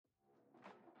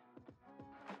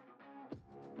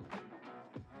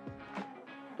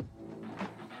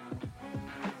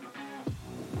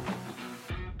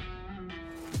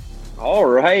All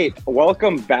right.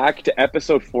 Welcome back to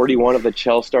episode 41 of the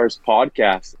Chell Stars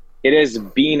podcast. It has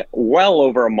been well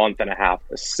over a month and a half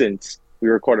since we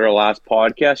recorded our last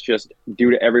podcast, just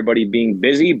due to everybody being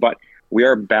busy, but we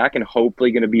are back and hopefully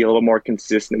going to be a little more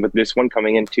consistent with this one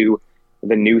coming into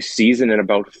the new season in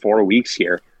about 4 weeks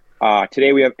here.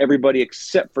 Today we have everybody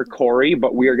except for Corey,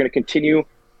 but we are going to continue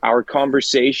our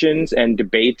conversations and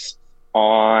debates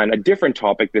on a different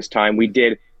topic this time. We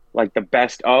did like the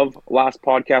best of last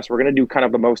podcast. We're going to do kind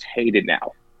of the most hated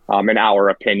now, in our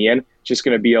opinion. It's just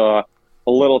going to be a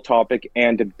little topic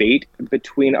and debate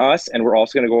between us. And we're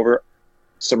also going to go over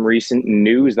some recent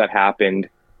news that happened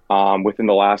within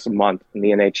the last month in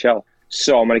the NHL.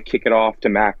 So I'm going to kick it off to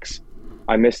Max.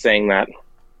 I miss saying that.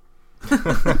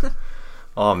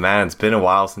 Oh man, it's been a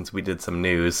while since we did some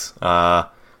news.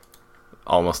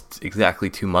 Almost exactly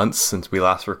 2 months since we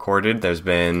last recorded. There's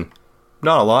been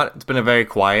not a lot. It's been a very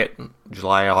quiet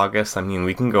July, August. I mean,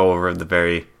 we can go over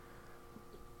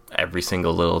every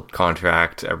single little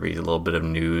contract, every little bit of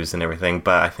news and everything,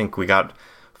 but I think we got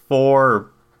 4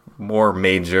 more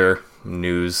major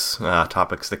news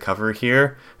topics to cover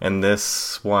here, and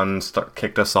this one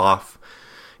kicked us off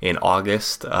in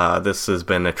August. This has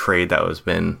been a trade that has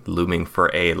been looming for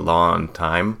a long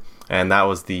time, and that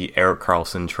was the Erik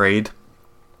Karlsson trade.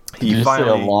 Did you say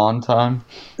a long time?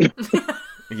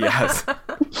 Yes.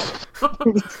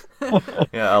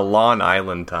 Yeah, a Long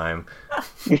Island time.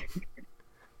 He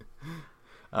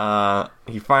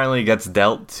finally gets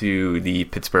dealt to the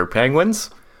Pittsburgh Penguins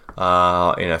in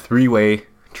a 3-way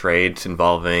trade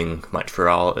involving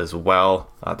Montreal as well.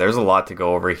 There's a lot to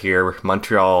go over here.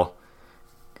 Montreal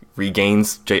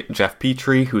regains Jeff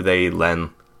Petrie, who they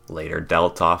then later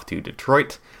dealt off to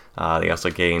Detroit. They also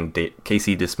gained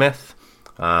Casey DeSmith.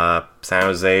 San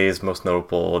Jose's most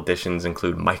notable additions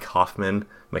include Mike Hoffman,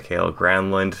 Mikael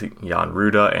Granlund, Jan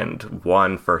Ruda, and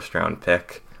 1 first-round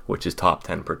pick, which is top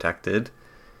 10 protected.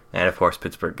 And of course,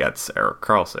 Pittsburgh gets Erik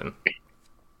Karlsson.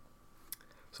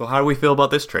 So how do we feel about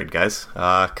this trade, guys?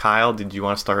 Kyle, did you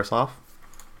want to start us off?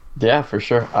 Yeah, for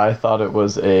sure. I thought it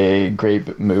was a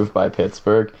great move by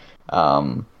Pittsburgh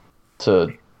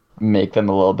to make them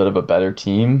a little bit of a better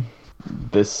team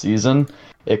this season.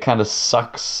 It kind of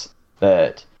sucks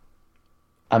that,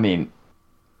 I mean,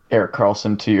 Erik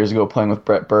Karlsson 2 years ago playing with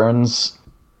Brett Burns,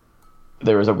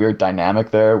 there was a weird dynamic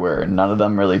there where none of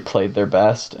them really played their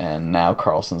best, and now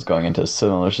Karlsson's going into a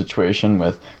similar situation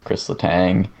with Chris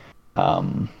Letang.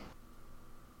 Going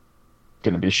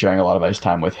to be sharing a lot of ice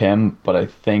time with him, but I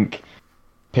think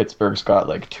Pittsburgh's got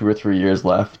like 2 or 3 years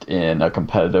left in a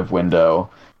competitive window.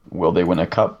 Will they win a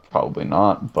cup? Probably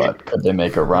not, but could they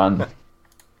make a run?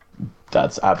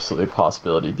 That's absolutely a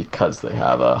possibility because they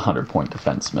have a 100-point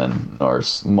defenseman,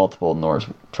 multiple Norris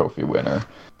Trophy winner.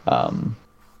 And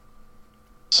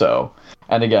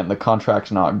again, the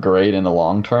contract's not great in the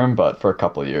long term, but for a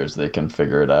couple of years they can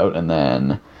figure it out and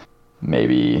then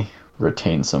maybe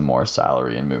retain some more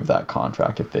salary and move that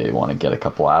contract if they want to get a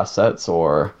couple assets,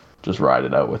 or just ride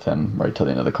it out with him right till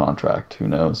the end of the contract. Who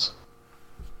knows?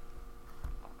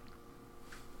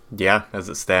 Yeah, as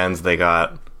it stands, they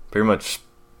got pretty much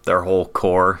their whole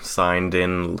core signed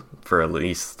in for at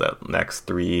least the next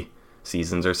 3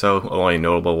 seasons or so. Only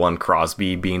notable one,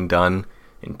 Crosby, being done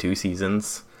in 2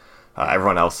 seasons.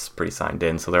 Everyone else is pretty signed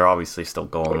in, so they're obviously still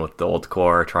going with the old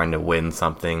core, trying to win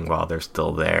something while they're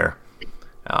still there.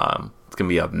 It's going to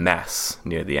be a mess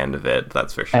near the end of it,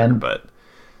 that's for sure, but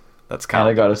that's kind of...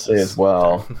 And I gotta say as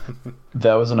well,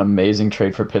 that was an amazing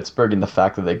trade for Pittsburgh in the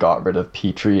fact that they got rid of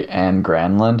Petrie and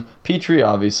Granlund. Petrie,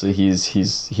 obviously,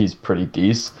 he's pretty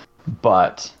decent,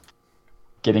 but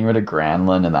getting rid of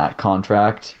Granlund in that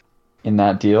contract, in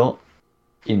that deal,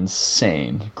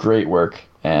 insane. Great work,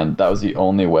 and that was the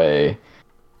only way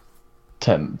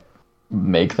to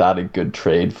make that a good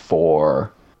trade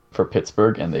for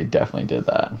Pittsburgh, and they definitely did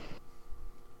that.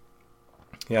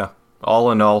 Yeah.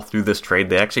 All in all, through this trade,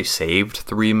 they actually saved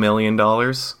 $3 million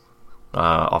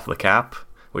off the cap,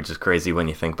 which is crazy when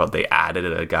you think about they added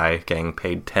a guy getting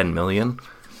paid $10 million.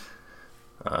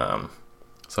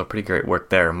 So pretty great work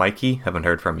there. Mikey, haven't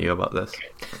heard from you about this.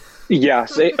 Yeah,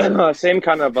 same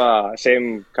kind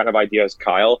of idea as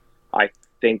Kyle. I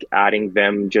think adding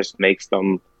them just makes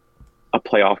them a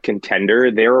playoff contender.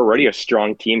 They're already a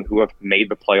strong team who have made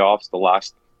the playoffs the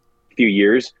last few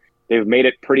years. They've made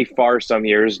it pretty far some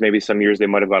years. Maybe some years they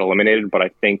might have got eliminated, but I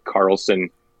think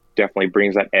Karlsson definitely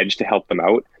brings that edge to help them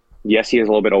out. Yes, he is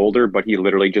a little bit older, but he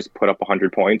literally just put up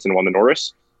 100 points and won the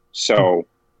Norris. So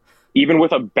even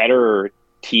with a better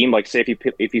team, like say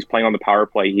if he's playing on the power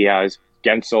play, he has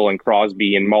Gensel and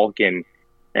Crosby and Malkin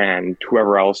and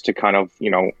whoever else to kind of,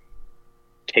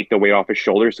 take the weight off his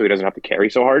shoulders so he doesn't have to carry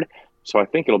so hard. So I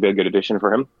think it'll be a good addition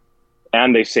for him.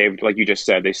 And they saved, like you just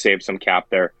said, they saved some cap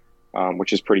there,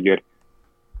 which is pretty good.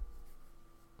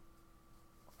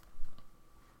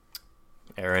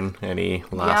 Aaron, any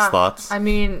last thoughts? I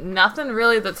mean, nothing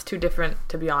really that's too different,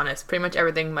 to be honest. Pretty much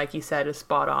everything Mikey said is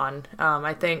spot on.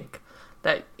 I think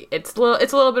that it's a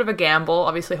little bit of a gamble,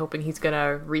 obviously hoping he's going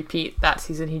to repeat that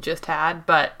season he just had.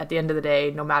 But at the end of the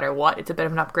day, no matter what, it's a bit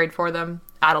of an upgrade for them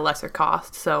at a lesser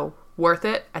cost. So worth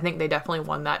it. I think they definitely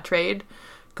won that trade.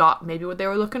 Got maybe what they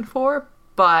were looking for,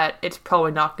 but it's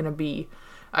probably not going to be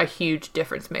a huge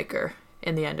difference maker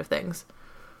in the end of things.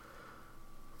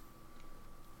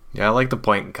 Yeah, I like the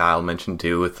point Kyle mentioned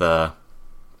too with how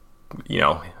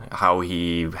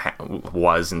he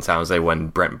was in San Jose when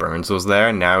Brent Burns was there,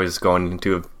 and now he's going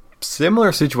into a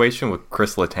similar situation with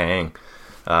Chris Letang.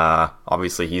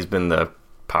 Obviously, he's been the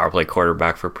power play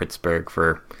quarterback for Pittsburgh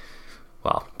for,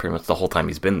 well, pretty much the whole time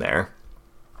he's been there.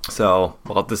 So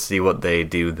we'll have to see what they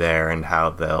do there and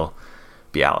how they'll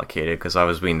be allocated, because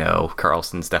as we know,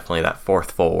 Carlson's definitely that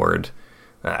fourth forward,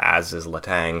 as is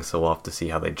Letang, so we'll have to see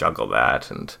how they juggle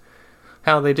that and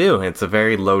how they do. It's a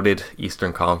very loaded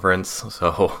Eastern Conference,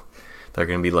 so they're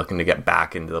going to be looking to get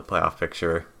back into the playoff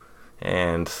picture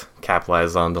and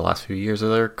capitalize on the last few years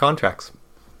of their contracts.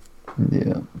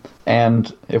 Yeah.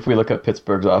 And if we look at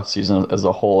Pittsburgh's offseason as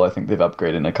a whole, I think they've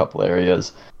upgraded in a couple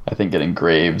areas. I think getting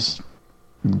Graves,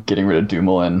 getting rid of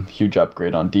Dumoulin, huge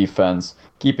upgrade on defense.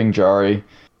 Keeping Jari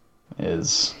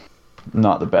is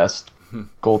not the best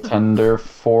goaltender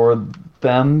for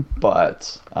them,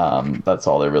 but that's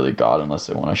all they really got unless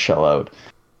they want to shell out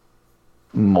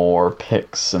more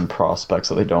picks and prospects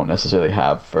that they don't necessarily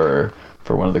have for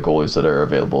one of the goalies that are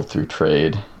available through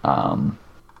trade.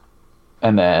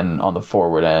 And then on the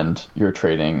forward end, you're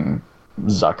trading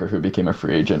Zucker, who became a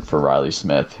free agent, for Riley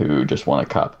Smith, who just won a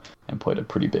cup and played a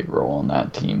pretty big role on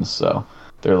that team. So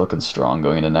they're looking strong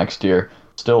going into next year.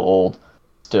 Still old.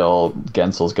 Still,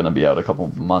 Gensel's going to be out a couple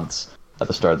months at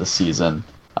the start of the season.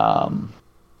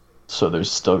 So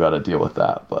there's still got to deal with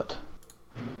that. But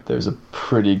there's a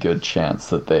pretty good chance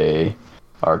that they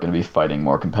are going to be fighting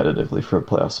more competitively for a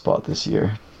playoff spot this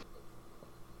year.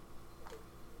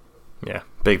 Yeah,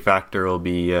 big factor will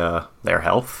be their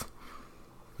health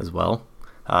as well.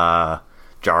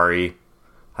 Jari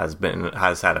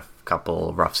has had a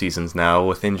couple rough seasons now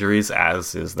with injuries,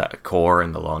 as is that core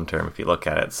in the long term if you look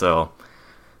at it. So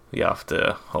you have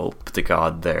to hope to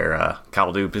God their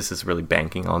Cal Dubas is really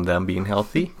banking on them being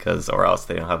healthy, or else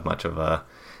they don't have much of a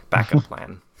backup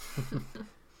plan.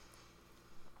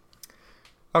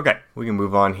 Okay, we can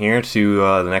move on here to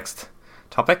the next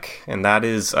topic, and that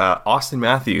is Austin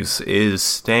Matthews is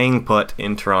staying put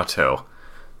in Toronto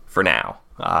for now.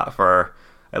 For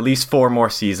at least 4 more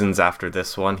seasons after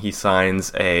this one, he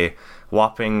signs a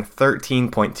whopping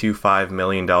 $13.25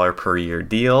 million per year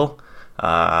deal,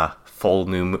 full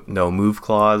no move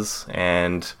clause,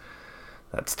 and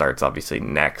that starts obviously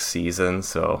next season,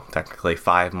 so technically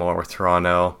 5 more with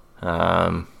Toronto.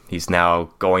 He's now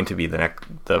going to be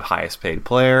the highest paid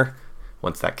player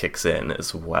once that kicks in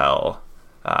as well.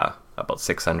 About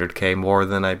 $600K more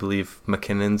than I believe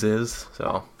McKinnon's is,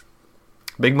 so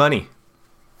big money.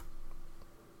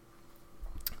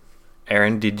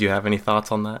 Aaron, did you have any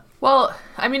thoughts on that? Well,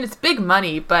 I mean, it's big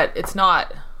money, but it's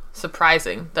not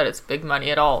surprising that it's big money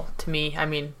at all to me. I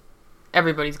mean,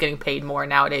 everybody's getting paid more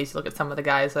nowadays. You look at some of the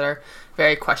guys that are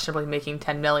very questionably making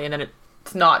 $10 million, and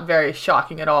it's not very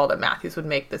shocking at all that Matthews would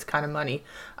make this kind of money.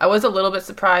 I was a little bit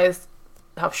surprised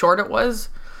how short it was.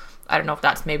 I don't know if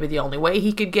that's maybe the only way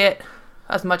he could get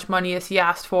as much money as he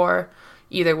asked for.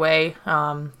 Either way,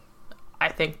 I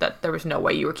think that there was no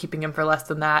way you were keeping him for less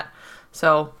than that.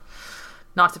 So,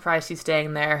 not surprised he's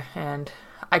staying there. And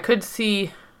I could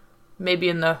see maybe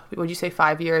in the, would you say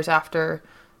 5 years after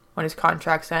when his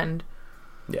contracts end?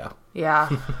 Yeah. Yeah.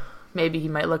 Maybe he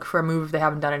might look for a move if they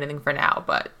haven't done anything for now.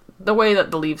 But the way that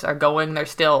the Leafs are going, they're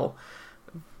still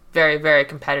very, very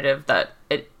competitive, that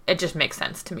it just makes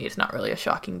sense to me. It's not really a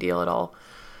shocking deal at all.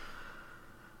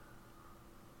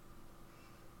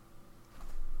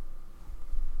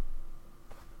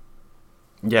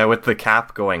 Yeah, with the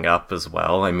cap going up as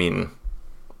well, I mean,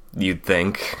 you'd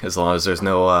think as long as there's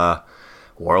no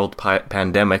world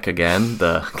pandemic again,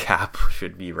 the cap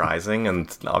should be rising,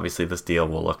 and obviously this deal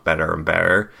will look better and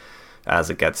better as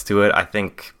it gets to it. I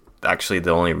think actually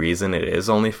the only reason it is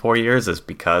only 4 years is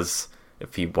because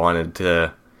if he wanted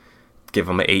to give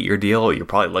him an 8-year deal, you're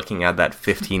probably looking at that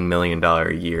 $15 million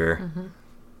a year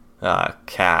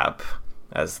cap,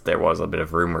 as there was a bit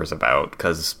of rumors about,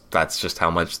 because that's just how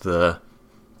much the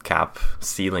cap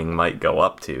ceiling might go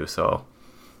up to. So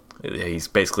he's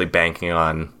basically banking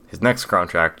on his next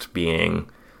contract being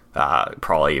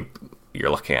probably you're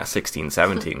looking at 16,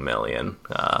 17 million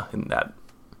in that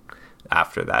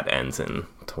after that ends in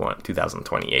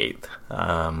 2028.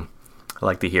 I'd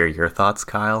like to hear your thoughts,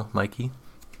 Kyle, Mikey.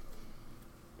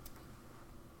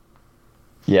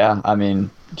 Yeah, I mean,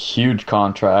 huge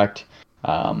contract.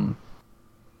 It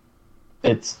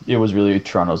was really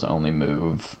Toronto's only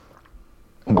move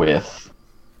with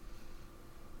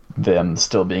them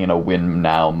still being in a win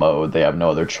now mode. They have no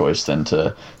other choice than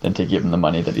to give him the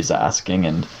money that he's asking,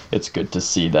 and it's good to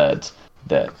see that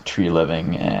Tree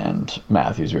Living and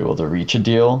Matthews were able to reach a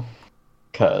deal,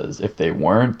 because if they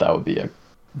weren't, that would be a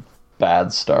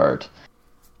bad start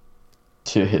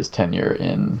to his tenure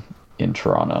in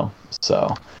Toronto.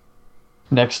 So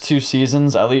next 2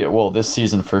 seasons, at least, well, this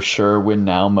season for sure, win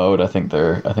now mode. I think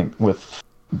with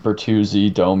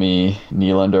Bertuzzi, Domi,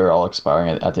 Nylander all expiring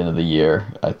at the end of the year,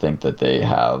 I think that they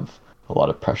have a lot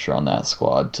of pressure on that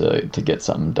squad to get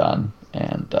something done.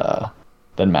 And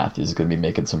then Matthews is going to be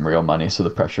making some real money, so the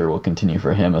pressure will continue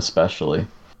for him especially.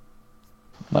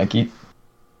 Mikey?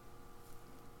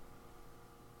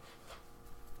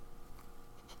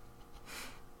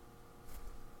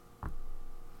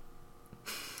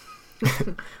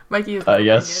 Mikey is I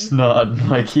guess not,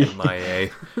 Mikey. MIA.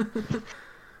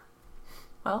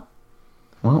 Well,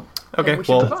 Okay, we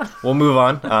should move well, on. we'll move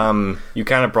on. You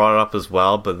kind of brought it up as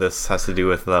well, but this has to do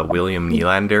with William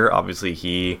Nylander.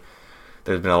 Obviously,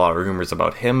 there's been a lot of rumors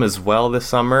about him as well this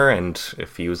summer, and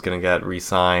if he was going to get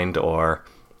re-signed or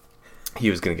he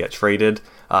was going to get traded.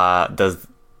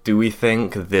 Do we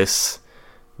think this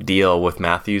deal with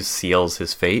Matthews seals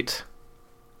his fate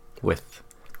with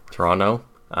Toronto?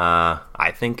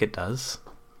 I think it does.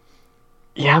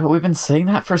 Yeah, but we've been saying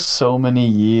that for so many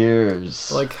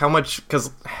years. Like, how much?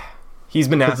 Because he's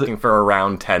been asking for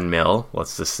around 10 mil,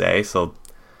 let's just say. So,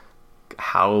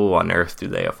 how on earth do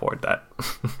they afford that?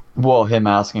 Well, him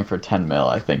asking for 10 mil,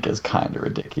 I think, is kind of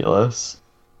ridiculous.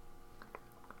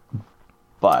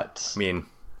 But I mean,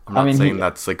 I'm not saying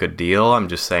that's a good deal. I'm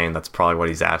just saying that's probably what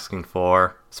he's asking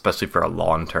for, especially for a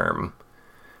long-term,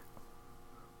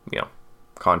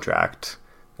 contract.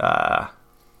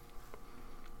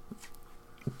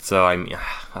 So I mean,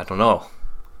 I don't know.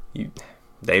 He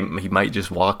might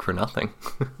just walk for nothing.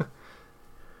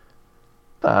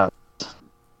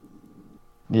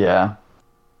 Yeah.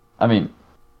 I mean,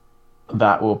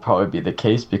 that will probably be the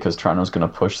case because Toronto's going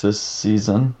to push this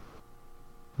season.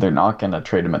 They're not going to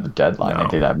trade him at the deadline. No.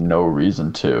 They have no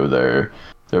reason to.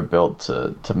 They're built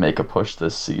to make a push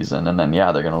this season, and then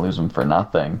they're going to lose him for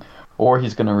nothing, or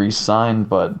he's going to re-sign,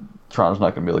 but Toronto's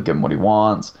not going to be able to give him what he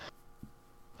wants.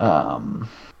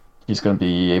 He's going to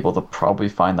be able to probably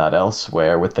find that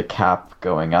elsewhere with the cap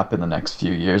going up in the next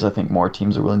few years. I think more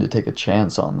teams are willing to take a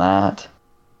chance on that.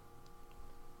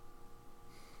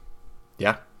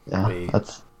 Yeah.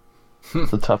 That's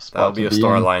a tough spot. That'll be a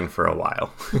storyline for a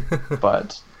while.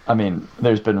 But I mean,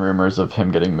 there's been rumors of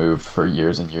him getting moved for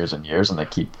years and years and years, and they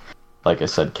keep, like I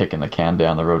said, kicking the can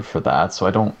down the road for that. So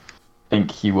I don't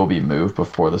think he will be moved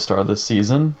before the start of the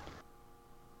season.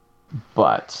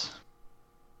 But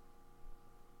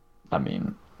I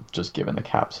mean, just given the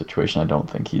cap situation, I don't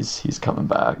think he's coming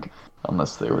back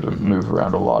unless they were to move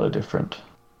around a lot of different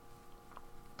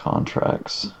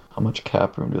contracts. How much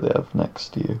cap room do they have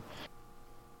next year?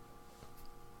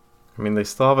 I mean, they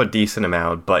still have a decent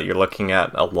amount, but you're looking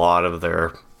at a lot of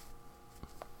their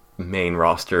main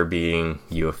roster being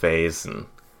UFAs and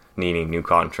needing new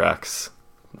contracts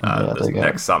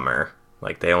next summer.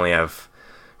 Like, they only have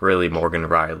really Morgan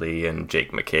Riley and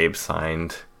Jake McCabe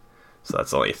signed, so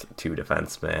that's only 2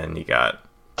 defensemen. You got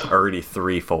already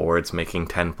 3 forwards making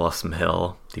 10 plus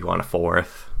mil. Do you want a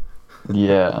 4th?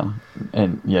 Yeah,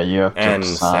 and you have to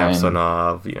sign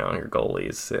Samsonov, your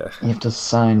goalies. Yeah. You have to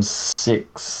sign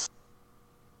 6.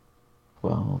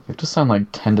 Well, you have to sign like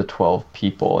 10 to 12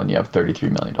 people, and you have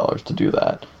 $33 million to do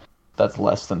that. That's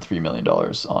less than $3 million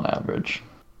on average.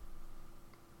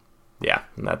 Yeah,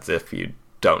 and that's if you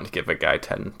don't give a guy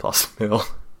 10 plus mil.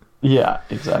 Yeah,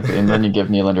 exactly. And then you give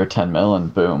Nylander 10 mil,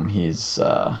 and boom, he's...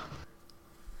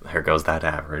 There goes that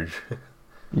average.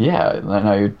 Yeah, and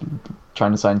now you're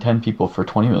trying to sign 10 people for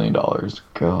 $20 million.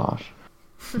 Gosh.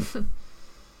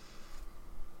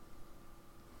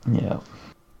 Yeah.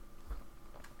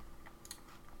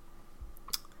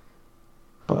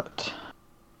 But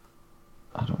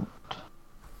I don't...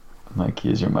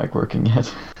 Mikey, is your mic working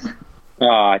yet?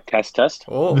 Test.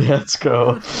 Oh, Let's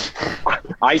go.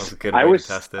 I was a good way to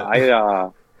test it.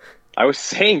 I was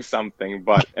saying something,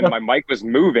 and my mic was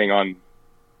moving on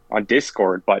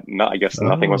Discord, but I guess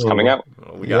nothing was coming out.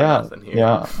 well, we got nothing here.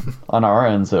 Yeah. On our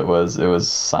ends, it was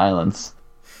silence.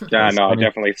 Yeah, That's no, funny.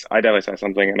 I definitely said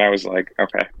something, and I was like,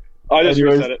 okay. I just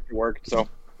Anyways. reset it. It worked. So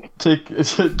Take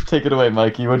it away,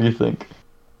 Mikey. What do you think?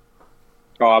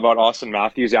 about Austin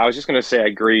Matthews, I was just going to say I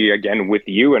agree again with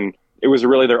you, and it was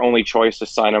really their only choice to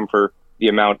sign him for the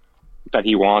amount that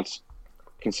he wants,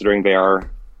 considering they are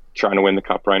trying to win the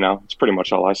cup right now. It's pretty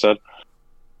much all I said.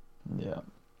 Yeah.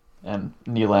 And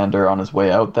Nylander on his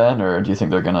way out then, or do you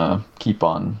think they're gonna keep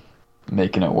on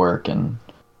making it work and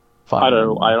find? I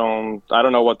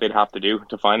don't know what they'd have to do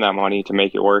to find that money to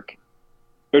make it work.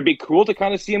 It would be cool to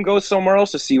kind of see him go somewhere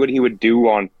else to see what he would do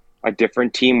on a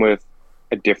different team with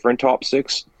a different top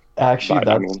six. Actually,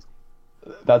 But,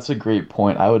 that's a great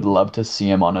point. I would love to see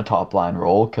him on a top line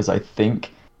role because I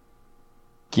think,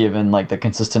 given like the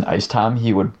consistent ice time,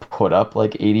 he would put up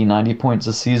like 80, 90 points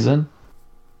a season.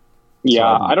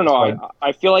 yeah, So, I don't know.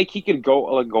 I feel like he could go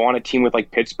on a team with like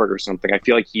Pittsburgh or something. I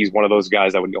feel like he's one of those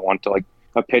guys that would go on to like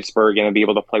a Pittsburgh and be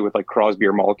able to play with like Crosby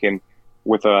or Malkin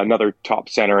with another top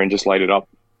center and just light it up.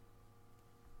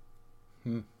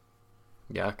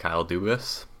 Yeah, Kyle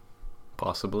Dubas,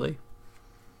 possibly.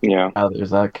 Yeah.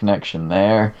 There's that connection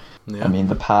there. Yeah. I mean,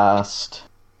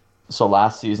 so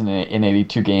last season in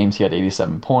 82 games, he had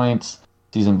 87 points.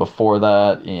 Season before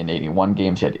that, in 81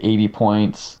 games, he had 80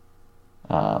 points.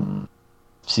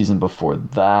 Season before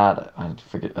that, I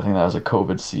think that was a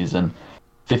COVID season.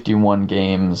 51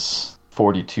 games,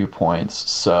 42 points.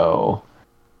 So,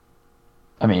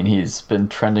 I mean, he's been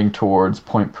trending towards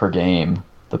point per game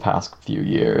the past few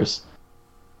years.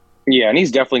 Yeah, and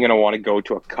he's definitely going to want to go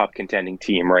to a cup contending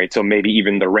team, right? So maybe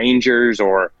even the Rangers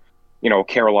or,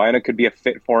 Carolina could be a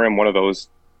fit for him. One of those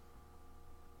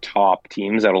top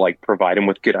teams that'll like provide him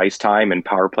with good ice time and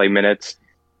power play minutes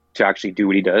to actually do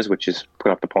what he does, which is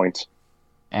put up the points.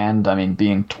 And, I mean,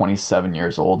 being 27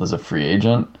 years old as a free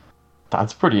agent,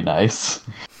 that's pretty nice.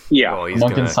 Yeah. Oh, he's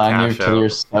Someone can gonna sign you cash to your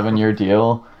out. 7-year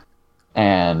deal,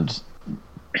 and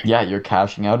yeah, you're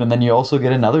cashing out, and then you also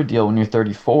get another deal when you're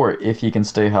 34 if he can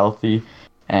stay healthy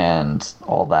and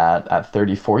all that. At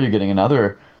 34, you're getting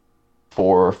another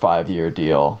 4 or 5-year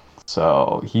deal.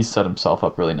 So he's set himself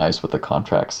up really nice with the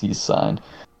contracts he's signed.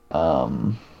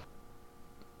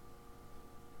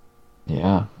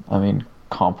 Yeah, I mean,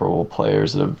 comparable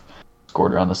players that have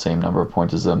scored around the same number of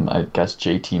points as him. I guess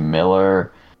JT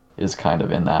Miller is kind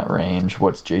of in that range.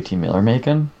 What's JT Miller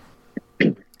making?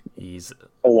 He's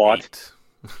A lot.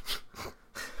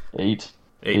 8?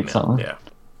 8 mil, something? yeah.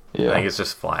 I Yeah. think it's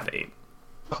just flat 8.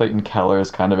 Clayton Keller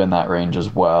is kind of in that range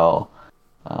as well.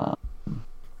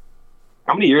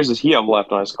 How many years does he have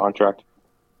left on his contract?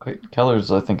 Clayton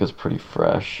Keller's, I think, is pretty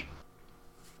fresh.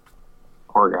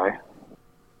 Poor guy.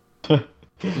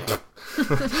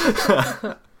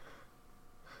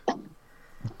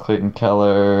 Clayton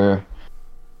Keller,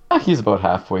 he's about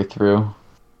halfway through.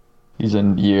 He's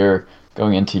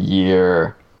going into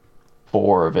year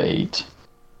 4 of 8.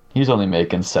 He's only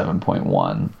making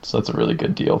 7.1, so that's a really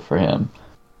good deal for him.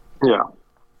 Yeah.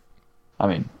 I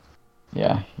mean,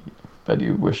 yeah, bet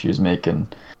you wish he was making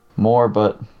more,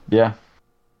 but yeah.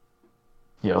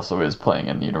 He also is playing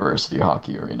in university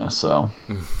hockey arena, so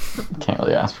can't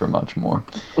really ask for much more.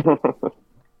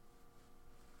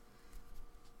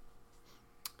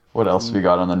 What else we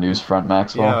got on the news front,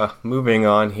 Maxwell? Yeah, moving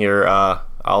on here.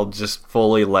 I'll just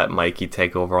fully let Mikey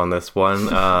take over on this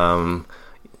one.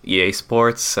 EA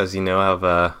Sports, as you know, have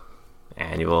a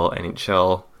annual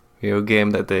NHL video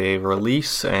game that they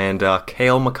release, and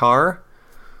Cale Makar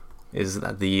is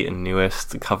the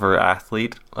newest cover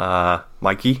athlete.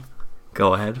 Mikey,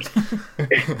 go ahead.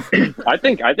 I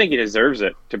think he deserves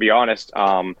it, to be honest.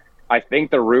 I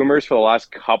think the rumors for the last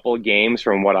couple of games,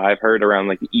 from what I've heard around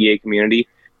like the EA community,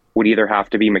 would either have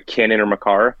to be McKinnon or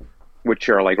Makar, which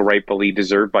are like rightfully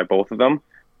deserved by both of them.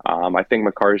 I think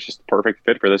Makar is just the perfect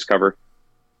fit for this cover.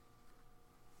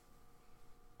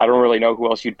 I don't really know who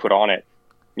else you'd put on it.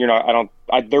 They're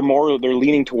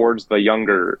leaning towards the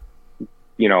younger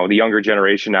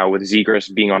generation now, with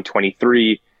Zegras being on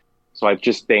 23. So I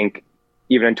just think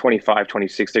even in 25,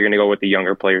 26, they're going to go with the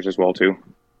younger players as well too.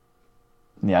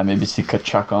 Yeah, maybe see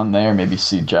Kachuk on there. Maybe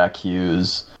see Jack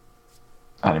Hughes.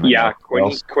 I don't even know who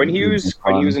else Quinn would be Hughes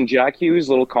fun. and Jack Hughes,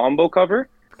 little combo cover.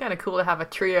 It's kind of cool to have a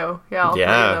trio. Yeah, all three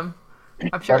Yeah. of them.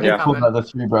 I'm sure That'd they're be cool coming. to have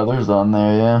the 3 brothers on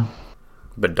there, yeah.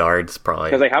 Bedard's probably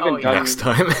Because they haven't yeah. done next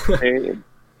time.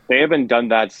 they haven't done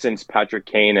that since Patrick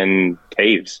Kane and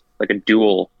Taves, like a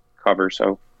dual cover.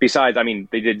 So besides, I mean,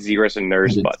 they did Zegras and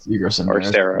Nurse, Did but Zegras and or Nurse.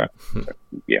 Sarah.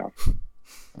 Yeah.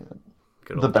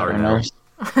 Good The old better Darnell. Nurse.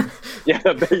 Yeah,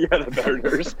 the better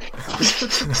Nurse.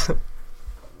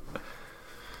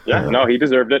 Yeah, no, he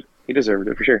deserved it. He deserved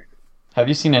it for sure. Have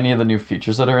you seen any of the new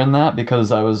features that are in that?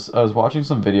 Because I was watching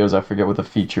some videos, I forget what the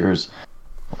features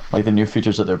like the new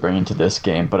features that they're bringing to this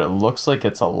game, but it looks like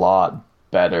it's a lot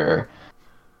better.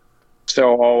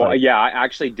 So Like- yeah, I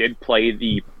actually did play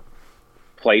the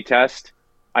play test.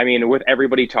 I mean, with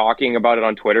everybody talking about it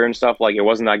on Twitter and stuff, like it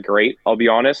wasn't that great. I'll be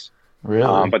honest.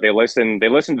 Really? But they listened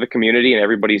to the community and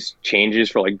everybody's changes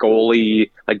for like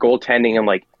goaltending and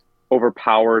like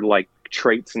overpowered like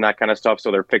traits and that kind of stuff.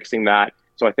 So they're fixing that.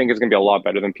 So I think it's gonna be a lot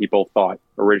better than people thought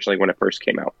originally when it first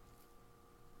came out.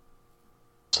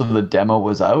 So the demo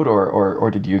was out, or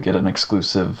did you get an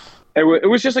exclusive? It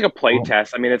was just like a play Oh.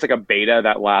 test. I mean, it's like a beta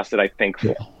that lasted, I think,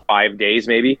 Yeah. 5 days,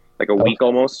 maybe like a week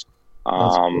almost.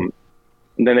 cool.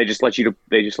 And then they just let you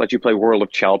play World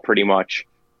of Chell pretty much,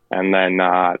 and then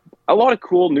a lot of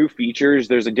cool new features.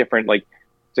 There's a different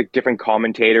it's a different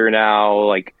commentator now.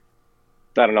 Like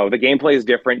I don't know, the gameplay is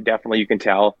different. Definitely, you can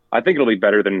tell. I think it'll be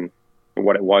better than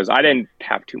what it was. I didn't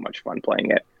have too much fun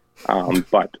playing it,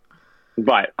 but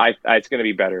it's going to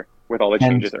be better with all the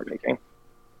changes they're making.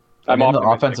 And in the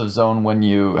optimistic. offensive zone, when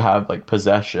you have like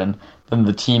possession, then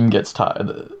the team gets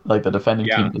tired. Like the defending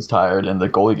Yeah. team gets tired, and the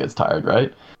goalie gets tired,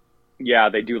 right? Yeah,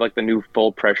 they do like the new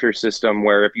full pressure system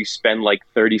where if you spend like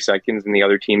 30 seconds in the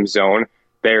other team's zone,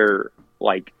 their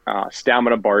like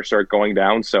stamina bars start going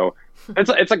down. So it's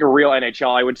like a real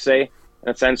NHL, I would say, in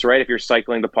a sense, right? If you're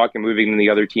cycling the puck and moving in the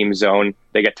other team's zone,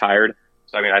 they get tired.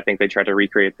 So I mean, I think they tried to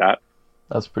recreate that.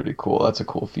 That's pretty cool. That's a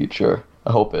cool feature.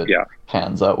 I hope it Yeah.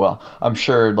 pans out well. I'm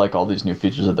sure like all these new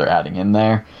features that they're adding in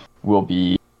there will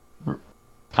be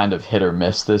kind of hit or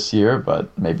miss this year, but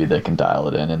maybe they can dial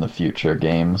it in the future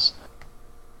games.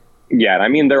 Yeah, and I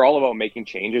mean, they're all about making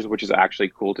changes, which is actually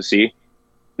cool to see.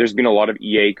 There's been a lot of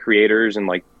EA creators and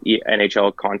like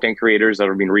NHL content creators that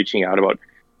have been reaching out about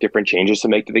different changes to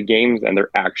make to the games, and they're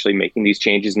actually making these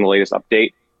changes in the latest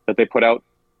update that they put out.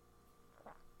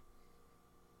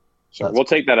 So That's we'll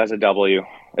take that as a W.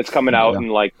 It's coming out Yeah. in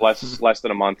like less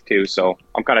than a month too, so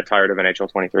I'm kind of tired of NHL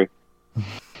 23.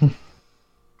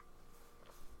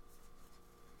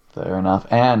 Fair enough.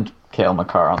 And Kale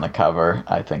McCarr on the cover.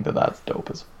 I think that's dope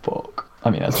as fuck. I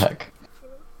mean, as heck.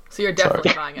 So you're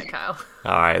definitely buying it, Kyle.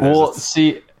 All right. Well,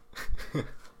 see.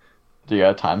 Do you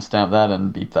gotta timestamp that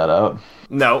and beep that out?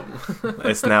 No,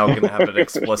 it's now going to have an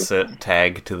explicit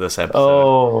tag to this episode.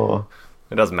 Oh.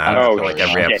 It doesn't matter. I Oh, feel like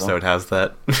every shit. episode has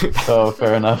that. Oh,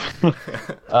 fair enough.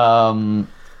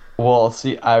 Well,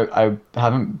 see, I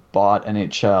haven't bought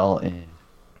NHL in,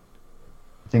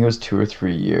 I think it was 2 or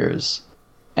 3 years,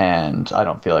 and I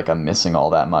don't feel like I'm missing all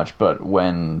that much, but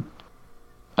when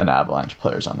an Avalanche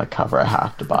player's on the cover, I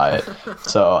have to buy it.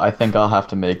 So I think I'll have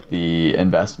to make the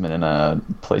investment in a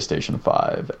PlayStation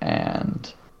 5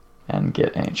 and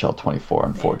get NHL 24,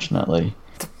 unfortunately.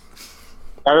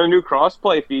 And a new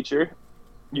crossplay feature.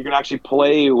 You can actually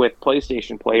play with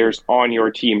PlayStation players on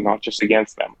your team, not just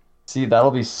against them. See,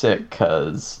 that'll be sick,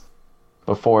 because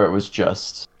before it was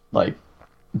just, like,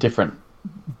 different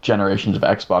generations of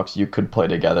Xbox you could play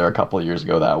together. A couple of years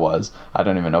ago that was. I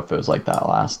don't even know if it was like that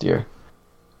last year.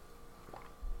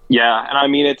 Yeah, and I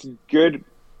mean, it's good,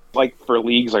 like, for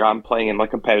leagues. Like, I'm playing in, like,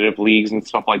 competitive leagues and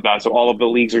stuff like that. So all of the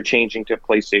leagues are changing to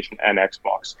PlayStation and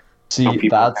Xbox. See, So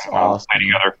people that's can awesome. play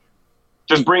together.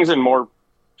 Just brings in more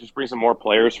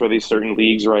players for these certain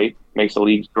leagues, right? Makes the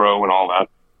leagues grow and all that.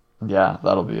 Yeah,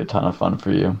 that'll be a ton of fun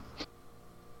for you.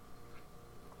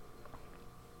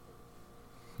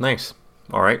 Nice.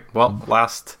 All right. Well,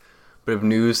 last bit of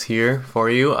news here for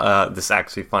you. This is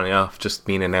actually, funny enough, just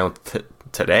being announced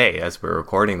today as we're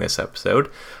recording this episode.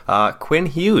 Quinn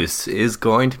Hughes is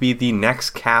going to be the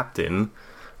next captain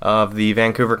of the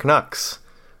Vancouver Canucks.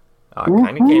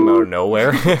 Kind of came out of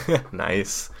nowhere.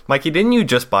 Nice. Mikey, didn't you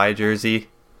just buy a jersey,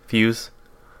 Hughes?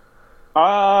 Yeah,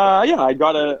 I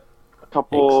got a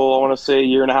couple, I want to say a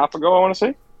year and a half ago, I want to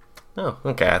say. Oh,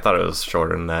 okay. I thought it was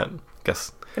shorter than that.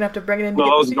 Guess Gonna have to bring it in. To No, get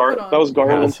that the was, seat put on. we'll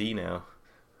Garland. see now.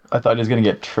 I thought he was going to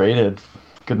get traded.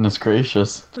 Goodness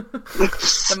gracious.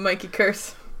 The Mikey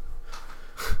curse.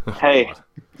 Hey,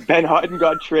 Ben Hutton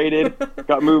got traded,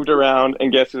 got moved around,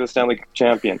 and guess who's the Stanley Cup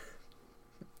champion?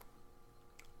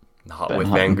 Not Ben with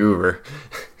Hutton. Vancouver.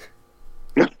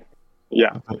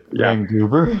 Yeah.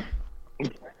 Vancouver?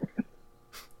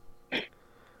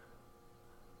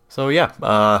 So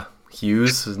yeah,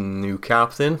 Hughes is new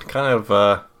captain. Kind of,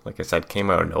 like I said, came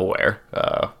out of nowhere.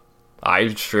 I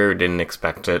sure didn't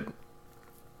expect it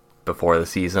before the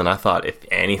season. I thought, if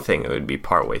anything, it would be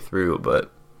partway through.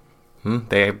 But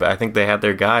I think they had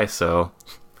their guy. So,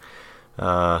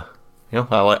 I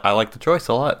like the choice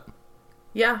a lot.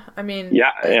 Yeah, I mean,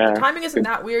 Yeah. the timing isn't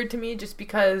that weird to me, just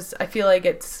because I feel like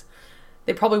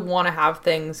they probably want to have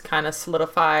things kind of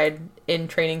solidified in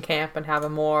training camp and have a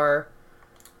more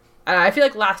I feel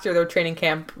like last year their training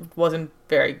camp wasn't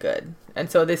very good. And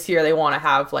so this year they want to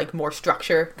have like more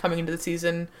structure coming into the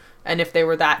season. And if they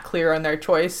were that clear on their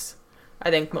choice, I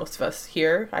think most of us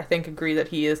here, I think, agree that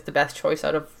he is the best choice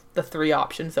out of the three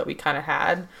options that we kind of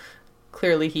had.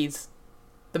 Clearly he's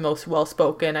the most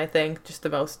well-spoken, I think, just the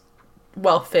most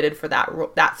well-fitted for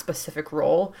that specific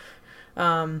role.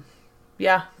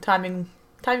 Yeah, timing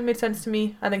made sense to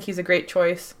me. I think he's a great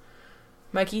choice.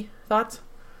 Mikey, thoughts?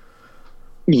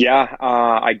 Yeah,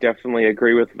 I definitely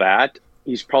agree with that.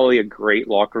 He's probably a great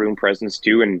locker room presence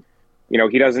too, and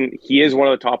he is one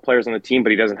of the top players on the team,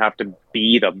 but he doesn't have to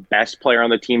be the best player on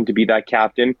the team to be that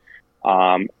captain.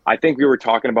 I think we were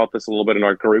talking about this a little bit in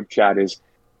our group chat, is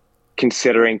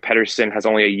considering Pettersson has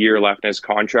only a year left in his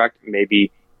contract.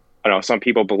 Maybe, I don't know, some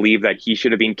people believe that he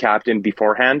should have been captain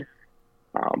beforehand,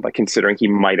 but considering he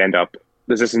might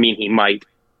does this mean he might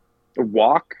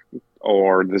walk,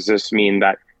 or does this mean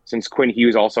that since Quinn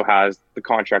Hughes also has the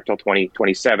contract till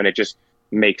 2027, it just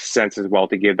makes sense as well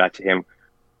to give that to him,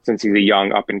 since he's a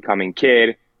young up-and-coming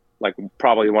kid, like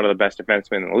probably one of the best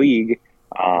defensemen in the league.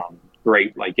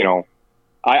 Great,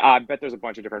 I bet there's a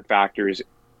bunch of different factors,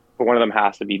 but one of them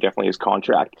has to be definitely his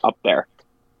contract up there,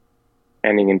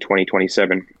 ending in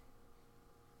 2027.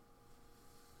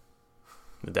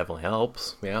 It definitely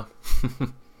helps, yeah.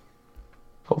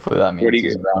 Hopefully that means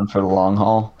he's around for the long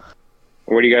haul.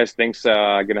 What do you guys think's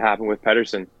going to happen with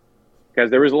Pettersson? Because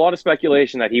there was a lot of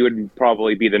speculation that he would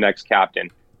probably be the next captain.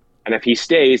 And if he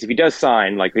does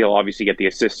sign, he'll obviously get the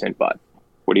assistant, but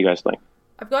what do you guys think?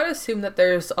 I've got to assume that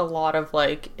there's a lot of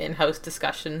in-house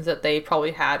discussions that they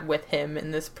probably had with him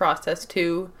in this process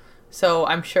too. So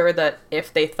I'm sure that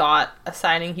if they thought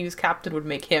assigning Hughes captain would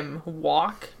make him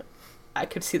walk, I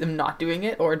could see them not doing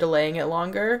it or delaying it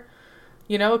longer,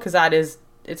 because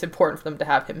it's important for them to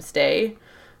have him stay.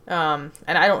 And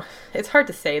it's hard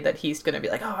to say that he's going to be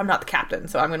like, oh, I'm not the captain,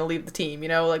 so I'm going to leave the team,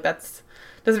 that's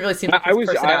doesn't really seem like his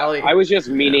personality. I was just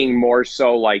meaning more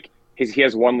so he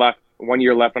has 1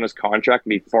 year left on his contract.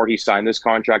 Before he signed this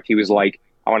contract, he was like,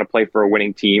 I want to play for a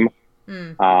winning team.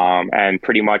 And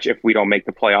pretty much if we don't make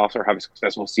the playoffs or have a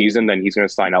successful season, then he's going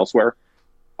to sign elsewhere.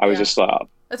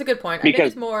 That's a good point. I think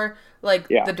it's more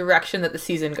the direction that the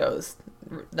season goes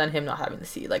than him not having the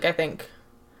C. I think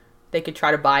they could try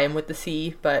to buy him with the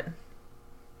C, but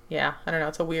yeah, I don't know.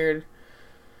 It's a weird...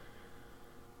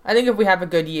 I think if we have a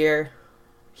good year,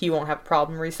 he won't have a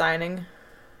problem re-signing,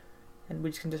 and we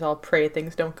just can just all pray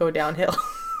things don't go downhill.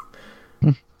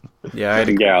 Yeah,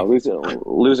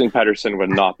 losing Pettersson would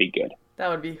not be good. That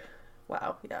would be...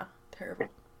 Wow, yeah, terrible.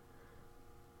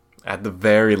 At the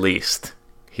very least,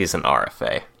 he's an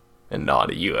RFA and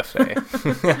not a UFA.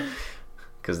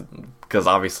 Because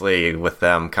obviously with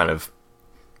them kind of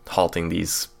halting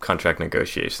these contract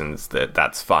negotiations,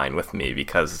 that's fine with me,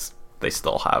 because they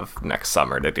still have next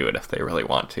summer to do it if they really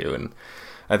want to. And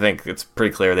I think it's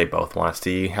pretty clear they both want to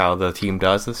see how the team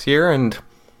does this year, and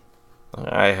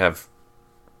I have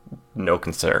no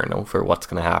concern over what's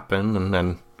going to happen, and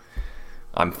then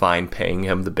I'm fine paying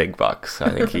him the big bucks. I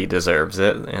think he deserves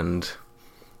it, and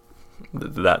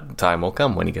that time will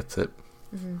come when he gets it.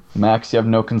 Mm-hmm. Max, you have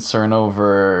no concern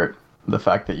over the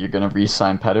fact that you're going to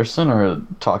re-sign Pettersson, or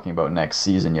talking about next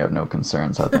season you have no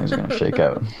concerns how things are going to shake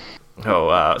out?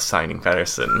 Signing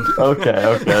Pettersson. Okay.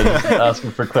 Just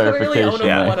asking for clarification.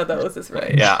 Clearly one of those is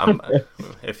right. Yeah,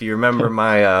 if you remember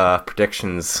my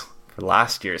predictions for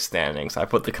last year's standings, I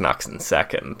put the Canucks in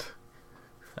second.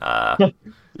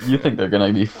 You think they're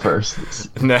going to be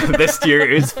first? No, this year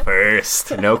is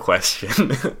first. No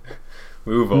question.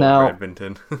 Move over, now,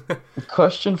 Edmonton.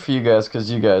 Question for you guys,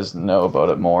 because you guys know about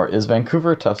it more. Is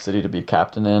Vancouver a tough city to be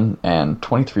captain in? And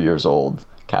 23 years old,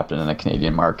 captain in a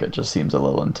Canadian market just seems a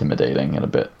little intimidating and a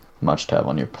bit much to have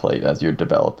on your plate as you're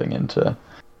developing into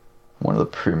one of the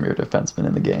premier defensemen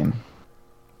in the game.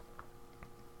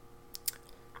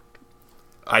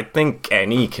 I think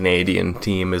any Canadian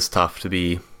team is tough to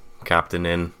be captain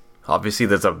in. Obviously,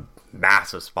 there's a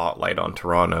massive spotlight on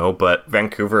Toronto, but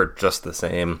Vancouver just the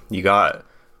same. You got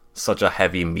such a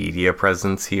heavy media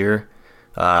presence here.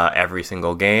 Every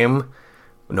single game,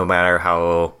 no matter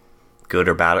how good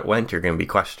or bad it went, you're going to be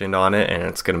questioned on it, and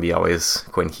it's going to be always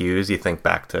Quinn Hughes. You think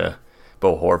back to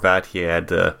Bo Horvat, he had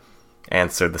to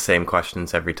answer the same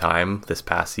questions every time this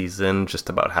past season, just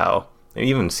about how, and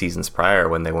even seasons prior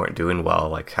when they weren't doing well,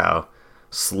 like how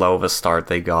slow of a start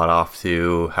they got off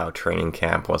to, how training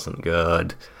camp wasn't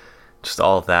good, just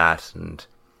all of that. And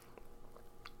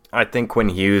I think Quinn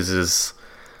Hughes is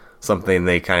something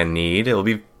they kind of need. It'll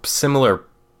be similar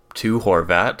to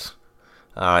Horvat,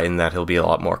 in that he'll be a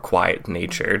lot more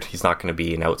quiet-natured. He's not going to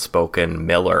be an outspoken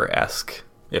Miller-esque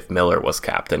if Miller was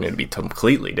captain, it'd be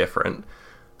completely different.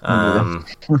 That'd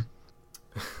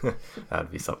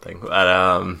be something.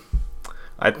 But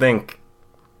I think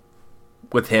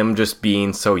with him just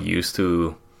being so used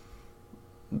to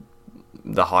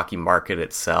the hockey market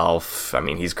itself, I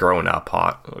mean, he's grown up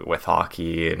with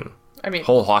hockey and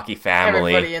whole hockey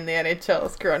family. Everybody in the NHL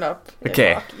has grown up in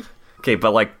hockey. Okay,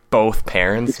 but like both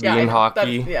parents be in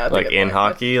hockey,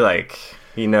 hockey, like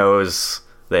he knows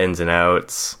the ins and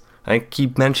outs. I think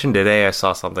he mentioned today, I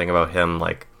saw something about him,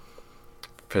 like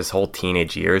for his whole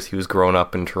teenage years, he was growing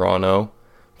up in Toronto,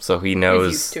 so he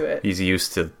knows he's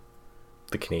used to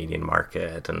the Canadian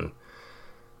market, and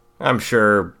I'm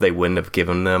sure they wouldn't have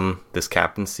given them this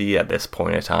captaincy at this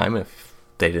point in time if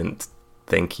they didn't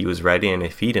think he was ready, and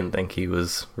if he didn't think he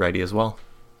was ready as well.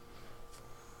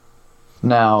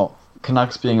 Now,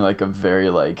 Canucks being like a very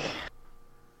like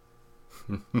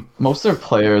most of their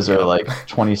players are like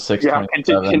 26,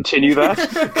 27. Continue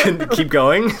that. Keep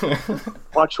going.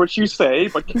 Watch what you say,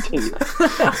 but continue.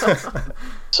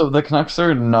 So the Canucks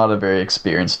are not a very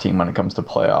experienced team when it comes to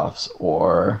playoffs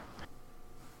or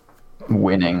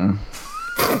winning.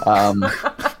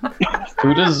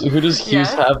 Who does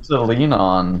Hughes have to lean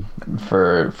on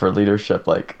for leadership?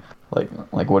 Like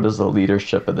what does the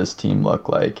leadership of this team look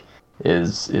like?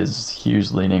 Is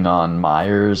Hughes leaning on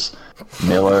Myers,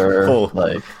 Miller?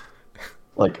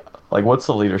 Like what's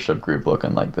the leadership group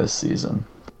looking like this season?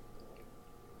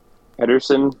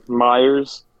 Ederson,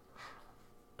 Myers.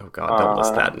 Oh God, don't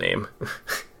list that name.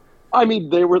 I mean,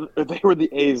 they were the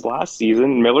A's last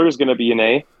season. Miller is going to be an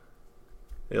A.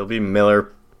 It'll be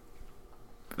Miller.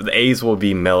 The A's will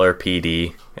be Miller,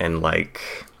 PD, and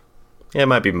it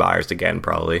might be Myers again,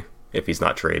 probably, if he's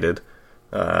not traded.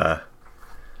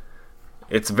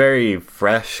 It's a very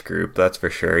fresh group, that's for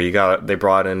sure. They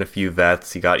brought in a few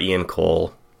vets. You got Ian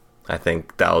Cole. I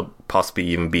think that'll possibly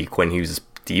even be Quinn Hughes'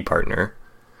 D partner.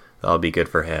 That'll be good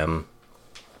for him.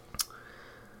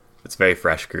 It's a very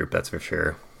fresh group, that's for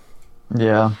sure.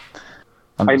 Yeah.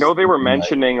 I know they were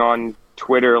mentioning on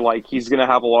Twitter, like, he's going to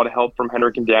have a lot of help from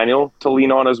Henrik and Daniel to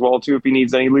lean on as well, too, if he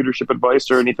needs any leadership advice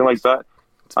or anything like that.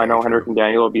 I know Henrik and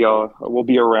Daniel will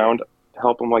be around to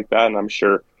help him like that, and I'm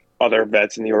sure other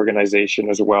vets in the organization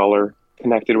as well are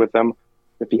connected with them.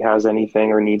 If he has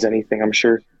anything or needs anything, I'm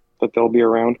sure that they'll be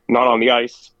around. Not on the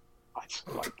ice,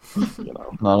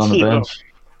 not on the bench.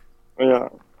 Yeah,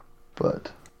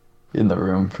 but in the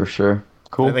room for sure.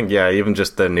 Cool. I think even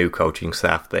just the new coaching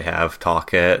staff they have,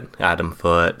 Tocchet, Adam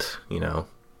Foote,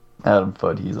 Adam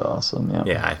Foote, he's awesome. Yeah.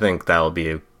 Yeah, I think that'll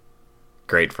be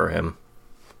great for him.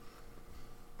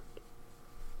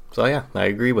 So yeah, I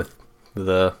agree with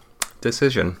the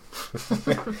decision.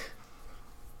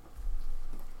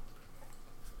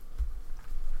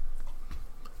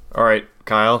 All right,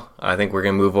 Kyle, I think we're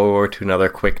going to move over to another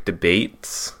quick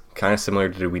debate, kind of similar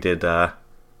to what we did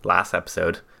last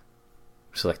episode,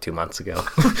 which was like 2 months ago.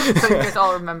 So you guys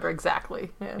all remember exactly.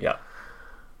 Yeah.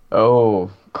 Oh,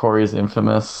 Corey's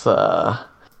infamous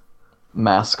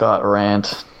mascot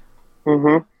rant.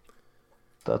 Mm-hmm.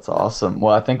 That's awesome.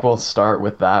 Well, I think we'll start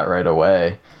with that right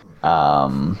away.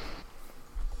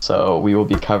 So we will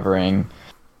be covering...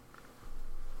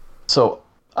 So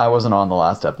I wasn't on the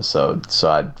last episode, so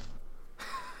I'd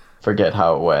forget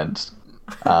how it went.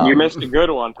 You missed a good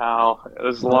one, pal.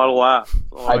 There's a lot of laughs.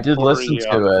 I did listen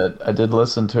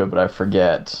to it, but I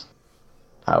forget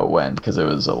how it went because it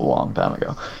was a long time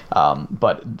ago.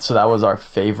 But so that was our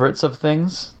favorites of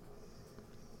things,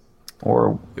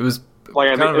 or it was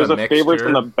I think it was the favorites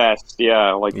and the best.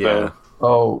 Yeah,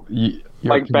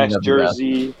 your best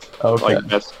jersey, okay.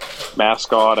 Best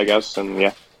mascot, I guess, and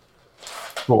yeah.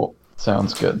 Cool.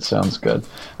 Sounds good. So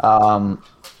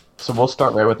we'll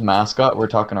start right with mascot. We're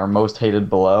talking our most hated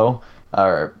below,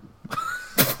 our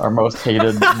most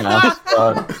hated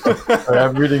mascot.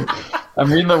 I'm reading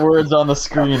the words on the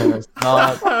screen and it's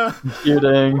not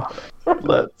computing.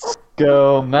 Let's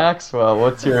go, Maxwell.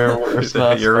 What's your worst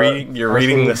mascot? You're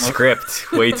reading the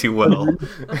script way too well.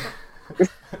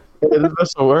 I didn't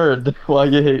miss a word. Why are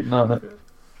you hating on it?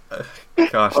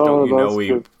 Gosh, don't you know we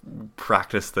good.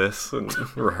 Practice this and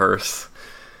rehearse?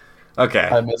 Okay.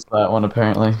 I missed that one,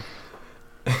 apparently.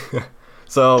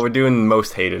 So we're doing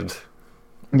most hated.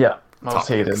 Yeah, most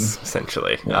hated.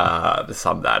 Essentially. To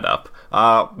sum that up.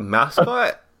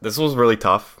 Mascot, this was really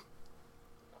tough.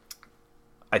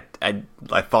 I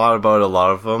thought about a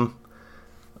lot of them.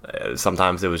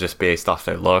 Sometimes it was just based off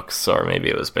their looks, or maybe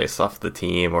it was based off the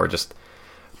team, or just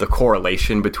the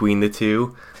correlation between the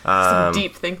two. Some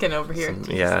deep thinking over here.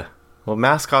 Yeah. Well,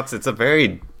 mascots, it's a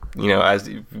very, as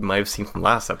you might have seen from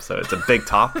last episode, it's a big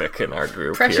topic in our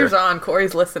group. Pressure's on.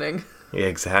 Corey's listening. Yeah,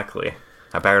 exactly.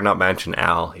 I better not mention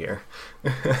Al here.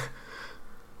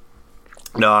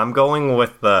 No, I'm going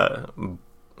with the...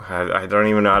 I don't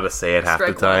even know how to say it half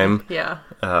Strike the time. one. Yeah.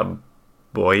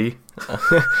 Boy.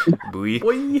 Bowie.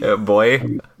 Boy.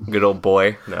 Boy. Good old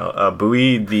boy. No,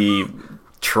 Bowie, the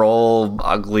troll,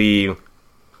 ugly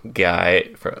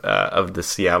guy of the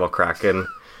Seattle Kraken.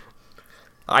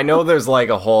 I know there's like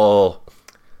a whole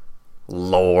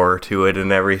lore to it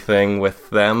and everything with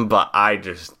them, but I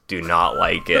just do not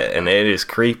like it, and it is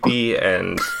creepy,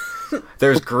 and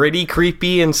there's gritty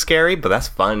creepy and scary, but that's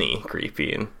funny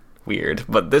creepy and weird.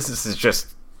 But this is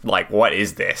just like, what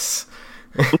is this?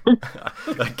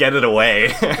 Like, get it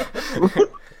away.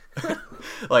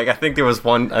 Like, I think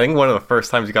one of the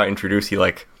first times he got introduced, he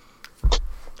like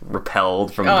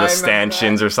repelled from the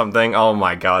stanchions or something. Oh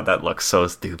my god, that looks so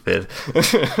stupid.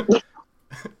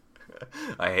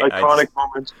 Iconic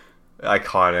moment.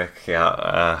 Iconic,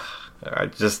 yeah. I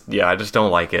just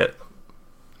don't like it.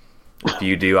 If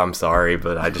you do, I'm sorry,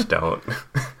 but I just don't.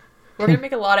 We're gonna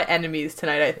make a lot of enemies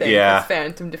tonight, I think. Yeah. As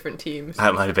fans from different teams.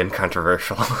 That might have been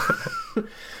controversial.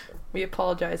 We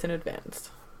apologize in advance.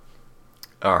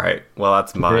 All right, well,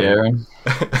 that's mine. Hey, Aaron.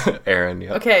 Aaron,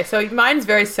 yeah. Okay, so mine's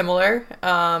very similar.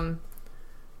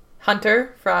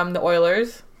 Hunter from the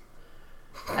Oilers.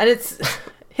 And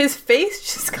his face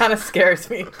just kind of scares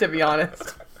me, to be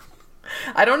honest.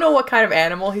 I don't know what kind of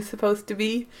animal he's supposed to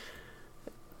be.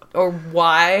 Or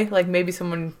why. Like, maybe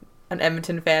an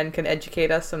Edmonton fan can educate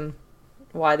us on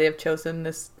why they have chosen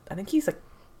this. I think he's a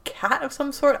cat of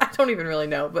some sort. I don't even really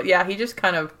know. But yeah, he's just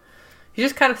kind of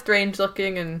strange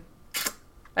looking, and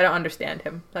I don't understand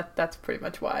him. That's pretty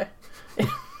much why.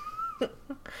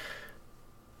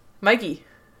 Mikey,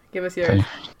 give us yours.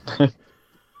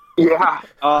 Yeah.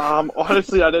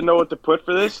 Honestly, I didn't know what to put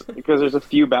for this because there's a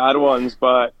few bad ones,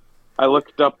 but I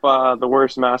looked up the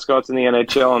worst mascots in the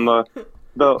NHL, and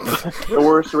the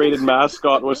worst rated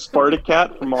mascot was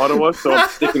Spartacat from Ottawa, so I'm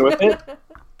sticking with it.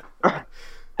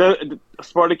 The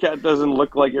Spartacat doesn't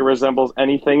look like it resembles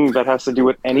anything that has to do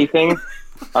with anything.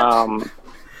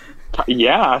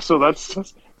 Yeah, so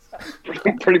that's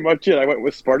pretty much it. I went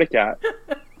with Spartacat.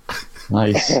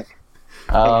 Nice.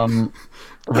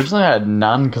 Originally I had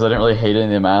none because I didn't really hate any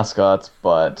of the mascots,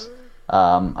 but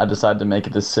I decided to make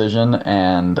a decision,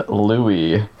 and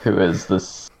Louis, who is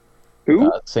this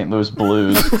St. Louis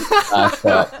Blues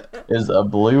mascot, is a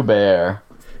blue bear,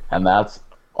 and that's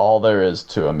all there is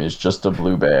to him. He's just a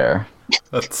blue bear.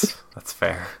 That's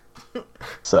fair.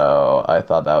 So I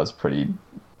thought that was pretty,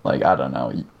 like, I don't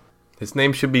know. His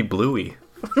name should be Bluey.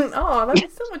 Oh, that'd be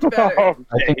so much better.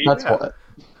 I think that's what.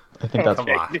 I think that's Come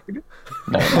what. on.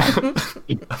 No,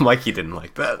 Mikey didn't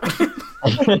like that.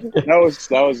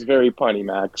 That was very punny,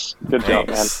 Max. Good job,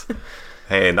 man. Thanks.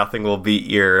 Hey, nothing will beat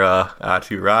your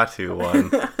Atu Ratu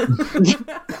one.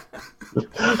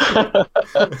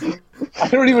 I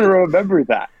don't even remember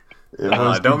that.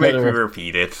 Don't make me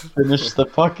repeat it. Finish the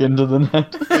puck into the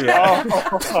net.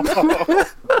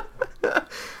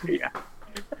 Yeah.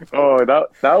 Oh,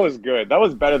 that was good. That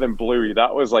was better than Bluey.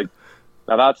 That was like,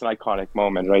 now that's an iconic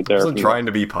moment right there. I wasn't trying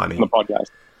to be punny. On the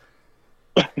podcast.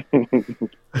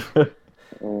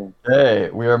 Hey,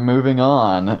 we are moving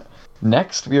on.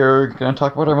 Next, we are going to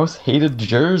talk about our most hated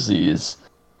jerseys.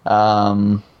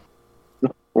 Well,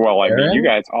 I mean, Aaron? you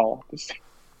guys all.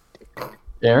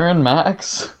 Aaron,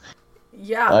 Max,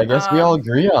 Yeah. I guess we all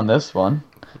agree on this one.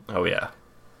 Oh, yeah.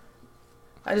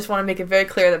 I just want to make it very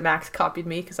clear that Max copied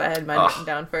me because I had mine written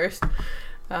down first.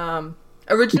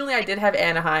 Originally, I did have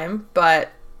Anaheim,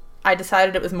 but I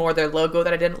decided it was more their logo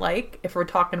that I didn't like. If we're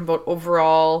talking about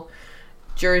overall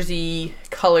jersey,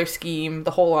 color scheme,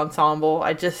 the whole ensemble,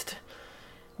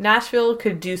 Nashville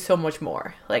could do so much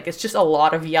more. Like, it's just a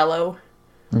lot of yellow.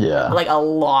 Yeah. Like, a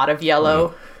lot of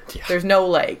yellow. Yeah. There's no,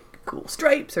 like, cool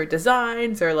stripes or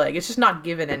designs or, like, it's just not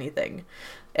given anything.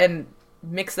 And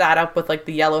mix that up with, like,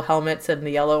 the yellow helmets and the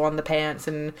yellow on the pants,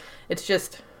 and it's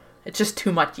just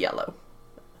too much yellow.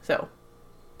 So,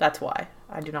 that's why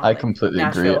I do not like completely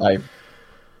Nashville. agree.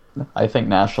 I think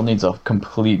Nashville needs a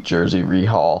complete jersey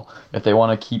rehaul. If they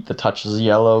want to keep the touches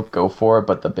yellow, go for it,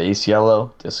 but the base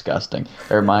yellow, disgusting.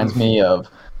 It reminds me of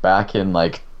back in,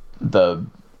 like, the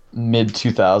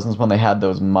mid-2000s when they had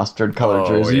those mustard colored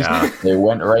jerseys. Yeah. They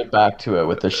went right back to it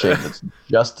with the shade that's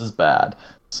just as bad.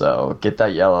 So get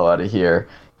that yellow out of here.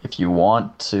 If you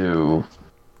want to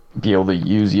be able to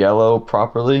use yellow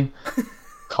properly,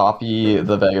 copy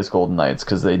the Vegas Golden Knights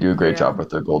because they do a great job with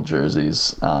their gold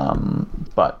jerseys.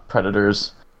 But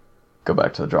Predators, go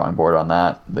back to the drawing board on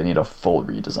that. They need a full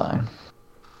redesign.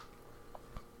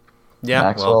 Yeah,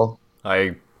 Maxwell? well,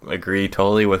 I agree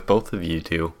totally with both of you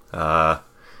two.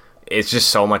 It's just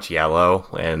so much yellow,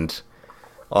 and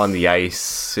on the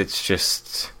ice, it's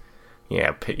just,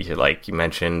 like you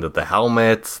mentioned, the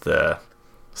helmets, the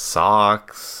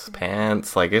socks,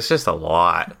 pants, like it's just a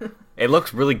lot. It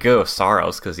looks really good with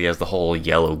Saros because he has the whole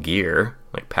yellow gear,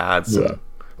 like pads,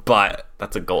 but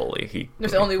that's a goalie.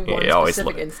 There's only one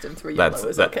specific instance where yellow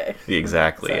is okay.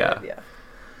 Exactly, yeah.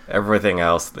 Everything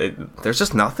else, there's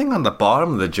just nothing on the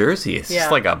bottom of the jersey. It's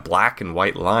just like a black and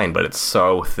white line, but it's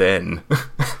so thin.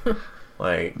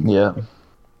 Like, yeah.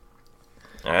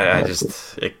 I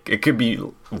just, it could be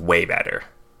way better.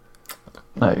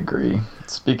 I agree.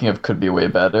 Speaking of could be way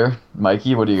better,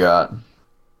 Mikey, what do you got?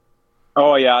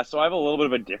 Oh, yeah. So I have a little bit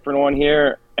of a different one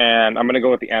here, and I'm going to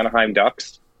go with the Anaheim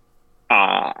Ducks.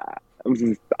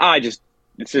 It's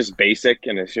just basic,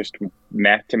 and it's just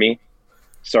meh to me.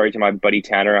 Sorry to my buddy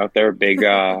Tanner out there, big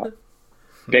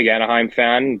Anaheim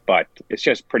fan, but it's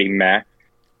just pretty meh.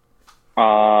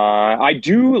 I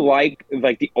do like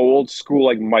the old school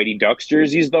like Mighty Ducks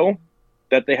jerseys though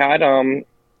that they had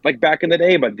like back in the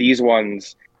day, but these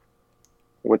ones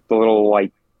with the little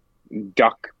like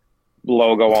duck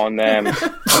logo on them,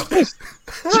 just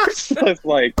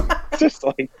like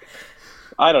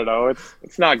I don't know,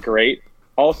 it's not great.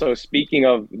 Also, speaking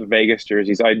of the Vegas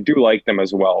jerseys, I do like them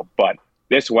as well, but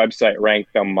this website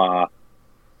ranked them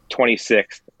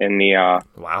 26th in the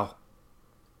wow.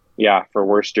 Yeah, for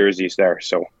worst jerseys there.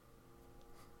 So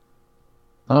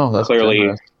that's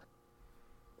clearly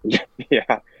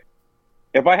yeah.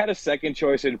 If I had a second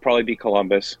choice, it'd probably be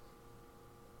Columbus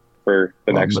for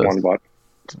the next one, but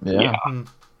yeah.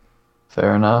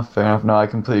 Fair enough. No, I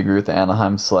completely agree with the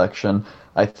Anaheim selection.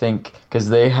 I think because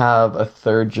they have a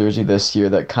third jersey this year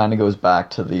that kind of goes back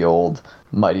to the old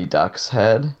Mighty Ducks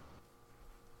head.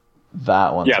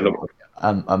 That one's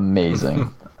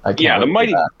amazing.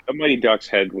 The Mighty Ducks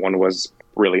head one was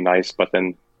really nice, but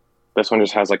then this one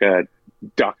just has like a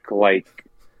duck-like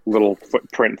little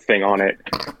footprint thing on it.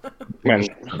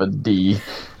 A D.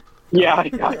 Yeah.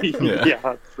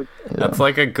 That's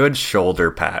like a good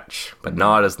shoulder patch, but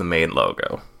not as the main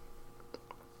logo.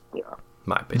 Yeah.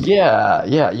 My opinion.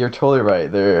 Yeah, you're totally right.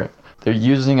 They're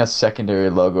using a secondary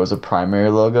logo as a primary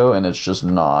logo, and it's just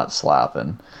not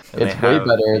slapping. And it's way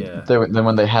better than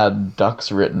when they had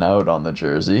Ducks written out on the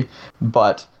jersey.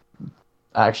 But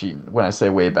actually, when I say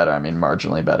way better, I mean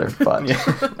marginally better.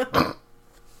 But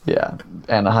yeah,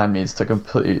 Anaheim needs to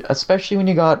completely, especially when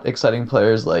you got exciting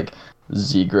players like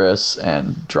Zegras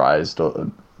and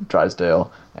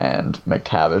Drysdale and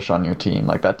McTavish on your team.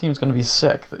 Like, that team's going to be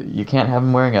sick. You can't have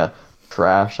them wearing a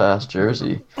trash-ass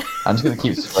jersey. I'm just going to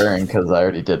keep swearing because I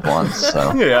already did once.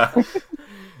 So. Yeah.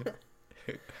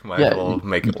 Might as well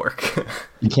make it work.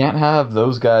 You can't have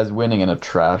those guys winning in a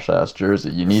trash-ass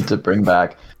jersey. You need to bring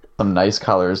back some nice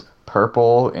colors.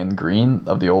 Purple and green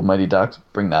of the old Mighty Ducks,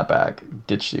 bring that back.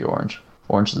 Ditch the orange.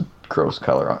 Orange is a gross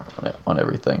color on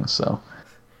everything, so.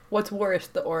 What's worse,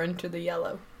 the orange or the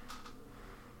yellow?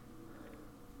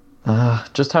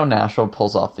 Just how Nashville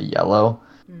pulls off the yellow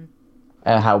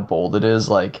and how bold it is.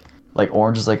 Like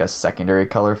orange is like a secondary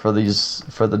color for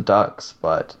the Ducks,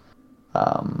 but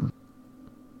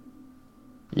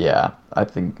yeah, I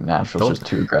think Nashville's just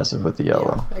too aggressive with the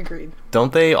yellow. Yeah, agreed.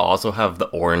 Don't they also have the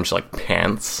orange like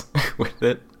pants with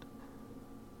it?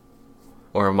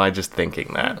 Or am I just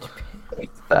thinking that?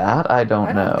 That I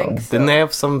don't know. Think so. Didn't they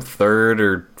have some third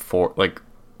or fourth like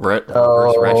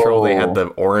retro? They had the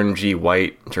orangey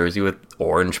white jersey with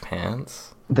orange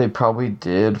pants. They probably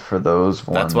did for those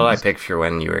ones. That's what I picture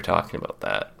when you were talking about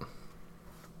that.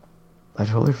 I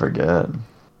totally forget.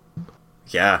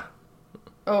 Yeah.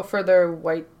 Oh, for their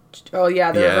white... Oh,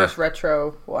 yeah, the reverse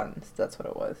retro ones. That's what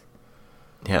it was.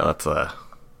 Yeah, that's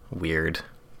weird.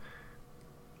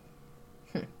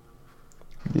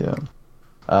 Yeah.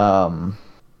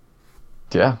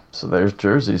 Yeah, so there's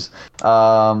jerseys.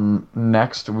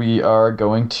 Next we are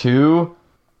going to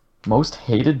most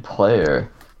hated player.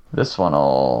 This one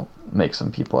will make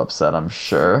some people upset, I'm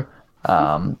sure.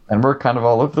 And we're kind of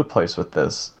all over the place with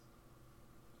this.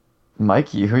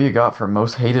 Mikey, who you got for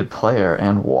most hated player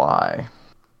and why?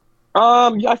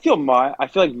 I feel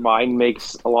like mine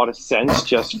makes a lot of sense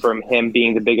just from him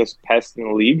being the biggest pest in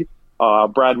the league.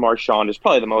 Brad Marchand is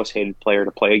probably the most hated player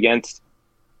to play against.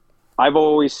 People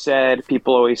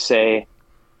always say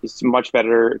it's much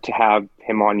better to have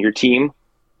him on your team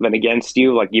than against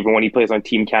you. Like, even when he plays on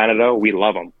Team Canada, we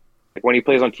love him. Like, when he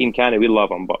plays on Team Canada, we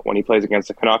love him. But when he plays against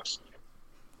the Canucks,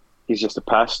 he's just a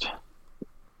pest.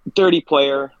 Dirty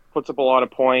player, puts up a lot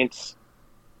of points,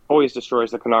 always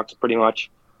destroys the Canucks pretty much.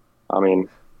 I mean,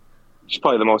 he's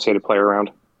probably the most hated player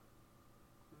around.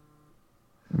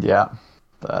 Yeah,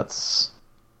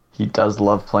 he does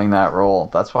love playing that role.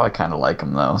 That's why I kind of like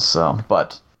him, though. So,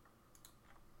 but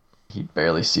he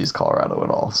barely sees Colorado at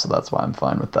all, so that's why I'm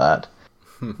fine with that.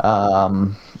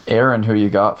 Aaron, who you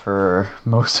got for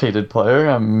most hated player?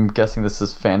 I'm guessing this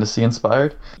is fantasy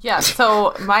inspired. Yeah,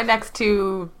 so my next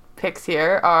two picks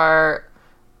here are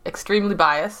extremely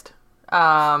biased.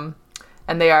 And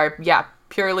they are,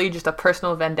 purely just a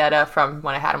personal vendetta from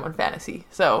when I had him on fantasy.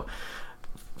 So,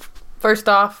 first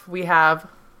off, we have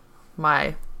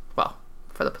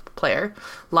for the player,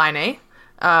 Laine.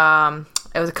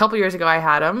 It was a couple years ago I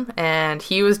had him, and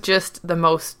he was just the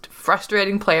most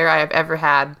frustrating player I have ever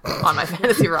had on my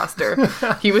fantasy roster.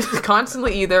 He was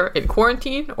constantly either in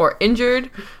quarantine or injured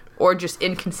or just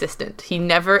inconsistent. He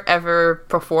never ever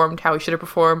performed how he should have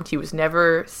performed. He was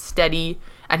never steady,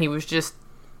 and he was just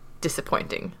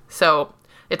disappointing. So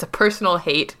it's a personal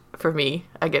hate for me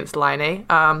against Laine.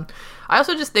 I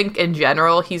also just think in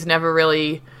general he's never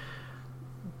really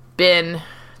been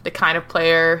the kind of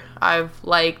player I've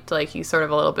liked. Like, he's sort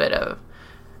of a little bit of,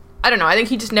 I don't know, I think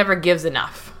he just never gives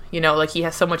enough. Like, he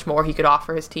has so much more he could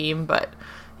offer his team, but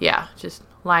yeah, just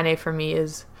Laine for me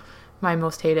is my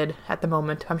most hated at the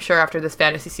moment. I'm sure after this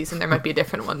fantasy season there might be a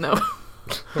different one though.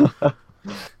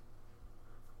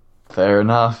 Fair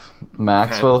enough.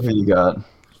 Maxwell, who you got?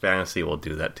 Fantasy will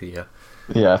do that to you.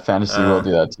 Yeah, fantasy will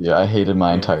do that to you. I hated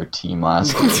my entire team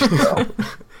last year.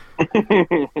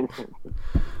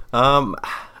 So.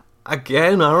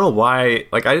 Again, I don't know why.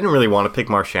 Like, I didn't really want to pick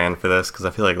Marchand for this because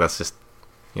I feel like that's just,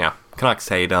 Canucks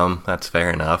hate him. That's fair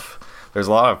enough. There's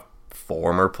a lot of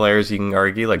former players you can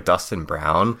argue, like Dustin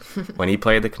Brown. When he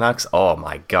played the Canucks, oh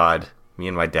my god, me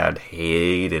and my dad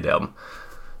hated him.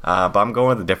 But I'm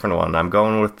going with a different one. I'm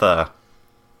going with the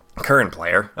current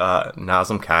player,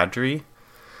 Nazem Kadri.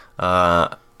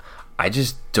 I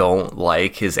just don't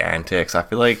like his antics. I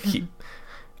feel like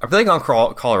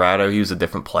on Colorado he was a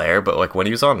different player, but like when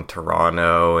he was on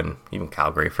Toronto and even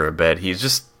Calgary for a bit, he's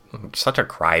just such a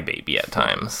crybaby at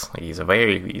times. Like,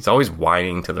 he's always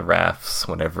whining to the refs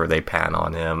whenever they pan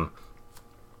on him.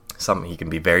 He can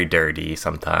be very dirty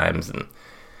sometimes, and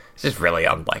it's just really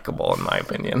unlikable in my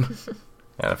opinion.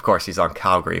 And of course he's on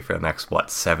Calgary for the next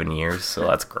 7 years, so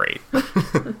that's great.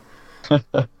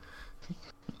 The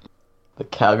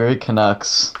Calgary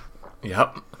Canucks.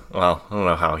 Yep. Well, I don't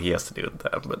know how he has to do with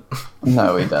that, but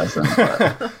no, he doesn't.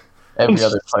 But every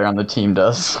other player on the team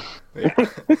does.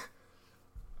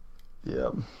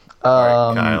 Yeah.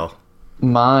 All right, Kyle.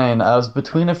 Mine, I was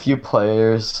between a few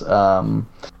players.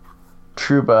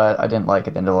 Trouba, I didn't like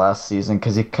at the end of last season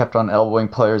because he kept on elbowing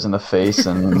players in the face,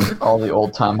 and all the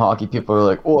old-time hockey people are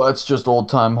like, "Oh, it's just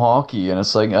old-time hockey," and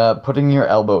it's like, putting your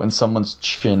elbow in someone's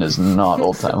chin is not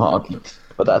old-time hockey,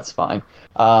 but that's fine.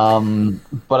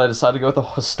 But I decided to go with a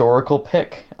historical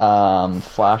pick.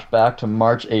 Flashback to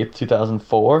March 8th,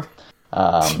 2004.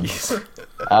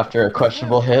 After a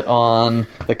questionable hit on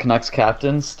the Canucks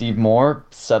captain, Steve Moore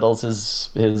settles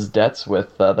his debts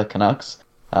with the Canucks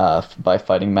by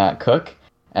fighting Matt Cook.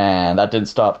 And that didn't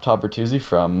stop Todd Bertuzzi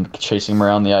from chasing him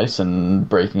around the ice and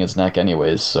breaking his neck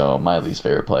anyways. So my least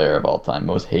favorite player of all time,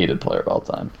 most hated player of all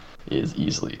time, is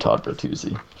easily Todd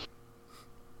Bertuzzi.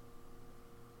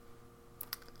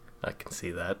 I can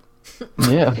see that.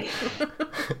 Yeah.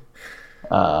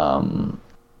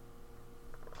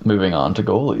 Moving on to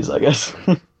goalies, I guess.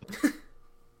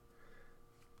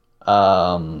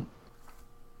 I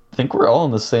think we're all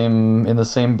in the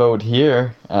same boat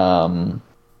here.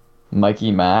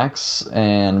 Mikey Max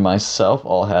and myself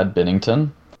all had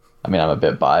Binnington. I mean, I'm a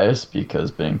bit biased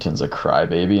because Binnington's a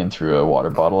crybaby and threw a water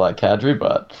bottle at Kadri,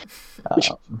 but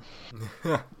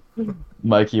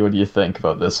Mikey, what do you think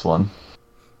about this one?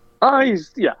 He's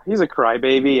a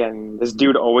crybaby, and this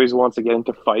dude always wants to get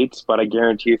into fights, but I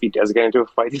guarantee if he does get into a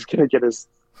fight, he's going to get his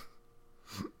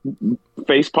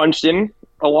face punched in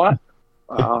a lot.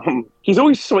 He's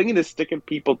always swinging his stick at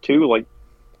people, too. Like,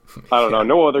 I don't know.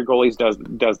 No other goalies does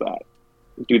that.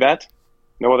 Do that?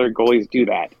 No other goalies do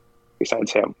that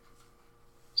besides him.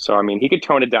 So, I mean, he could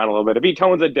tone it down a little bit. If he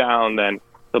tones it down, then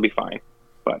he'll be fine.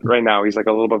 But right now, he's like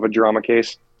a little bit of a drama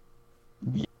case.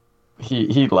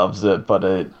 He loves it, but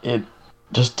it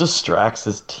just distracts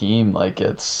his team. Like,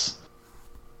 it's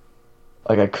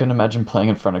like I couldn't imagine playing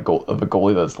in front of a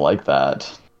goalie that's like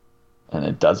that, and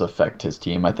it does affect his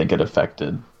team. I think it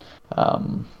affected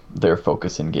their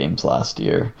focus in games last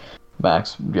year.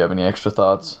 Max, do you have any extra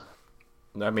thoughts?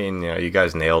 I mean, you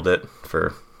guys nailed it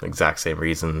for the exact same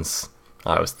reasons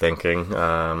I was thinking.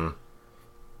 I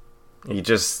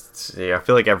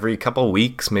feel like every couple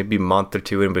weeks, maybe a month or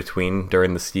two in between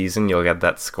during the season, you'll get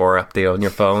that score update on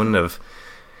your phone of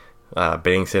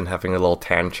Binnington having a little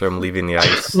tantrum, leaving the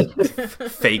ice,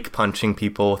 fake punching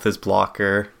people with his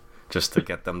blocker just to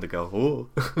get them to go, ooh.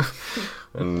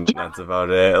 and that's about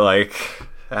it. Like,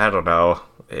 I don't know.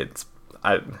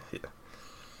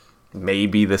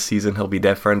 Maybe this season he'll be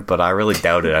different, but I really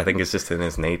doubt it. I think it's just in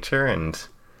his nature, and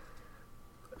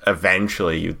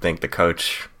eventually you'd think the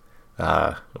coach,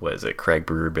 Craig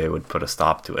Berube, would put a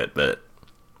stop to it, but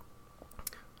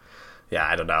yeah,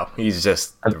 I don't know. He's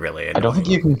just really annoying. I don't think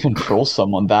you can control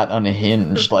someone that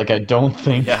unhinged. Like, I don't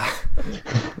think... Yeah.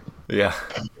 Yeah.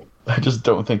 I just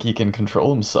don't think he can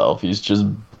control himself. He's just...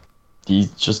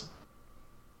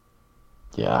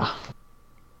 Yeah.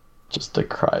 Just a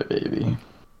crybaby.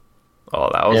 Oh,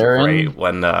 that was Aaron? great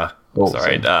when I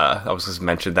sorry. was just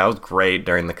mentioned that was great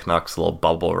during the Canucks' little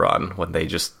bubble run when they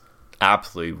just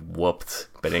absolutely whooped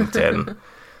Binnington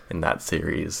in that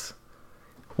series.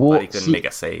 Well, But he couldn't make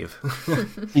a save.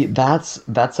 see, that's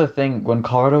a thing. When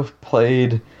Colorado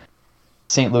played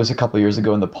St. Louis a couple years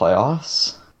ago in the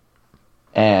playoffs,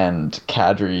 and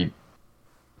Kadri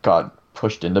got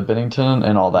pushed into Binnington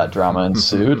and all that drama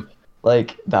ensued,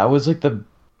 like, that was like the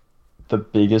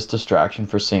biggest distraction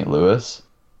for St. Louis.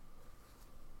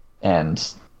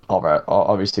 And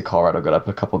obviously Colorado got up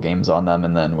a couple games on them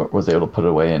and then was able to put it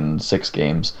away in 6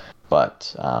 games.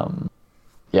 But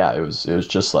yeah, it was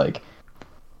just like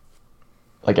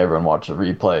everyone watched the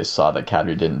replay, saw that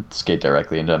Kadri didn't skate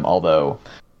directly into him, although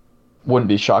wouldn't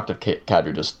be shocked if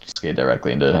Kadri just skated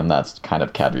directly into him. That's kind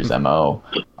of Kadri's MO.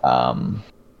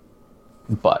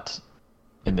 But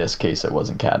in this case, it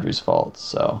wasn't Kadri's fault,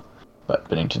 so... But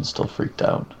Binnington still freaked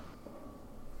out.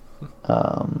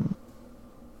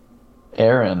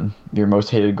 Aaron, your most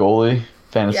hated goalie,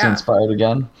 fantasy inspired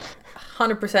again.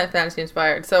 100% fantasy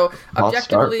inspired. So Hot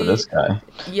start for this guy.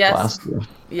 Yes. Last year.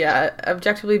 Yeah,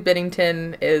 objectively,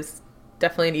 Binnington is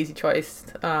definitely an easy choice.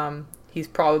 He's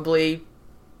probably,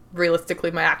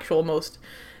 realistically, my actual most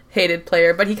hated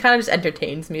player, but he kind of just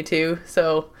entertains me too,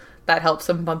 so that helps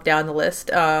him bump down the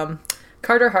list.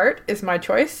 Carter Hart is my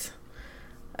choice.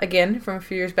 Again, from a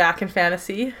few years back in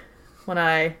fantasy, when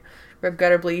I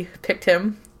regrettably picked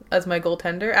him as my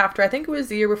goaltender after, I think it was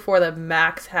the year before that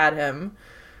Max had him,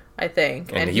 I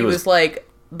think. And he was like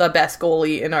the best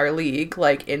goalie in our league,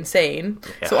 like insane.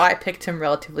 Yeah. So I picked him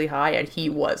relatively high and he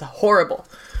was horrible.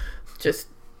 Just,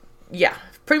 yeah,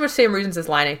 pretty much same reasons as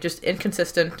Laine. Just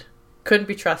inconsistent, couldn't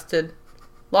be trusted,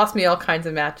 lost me all kinds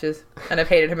of matches, and I've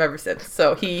hated him ever since.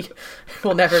 So he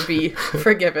will never be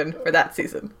forgiven for that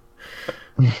season.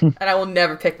 And I will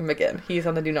never pick him again. He's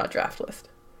on the do not draft list.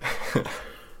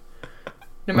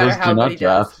 No matter how good he does. Do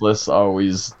not draft lists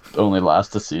always only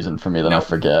last a season for me, then I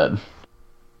forget.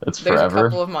 It's There's forever. There's a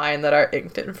couple of mine that are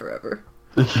inked in forever.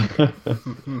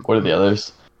 What are the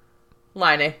others?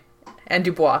 Laine and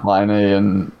Dubois. Laine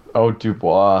and... Oh,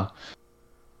 Dubois.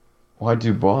 Why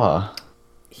Dubois?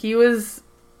 He was...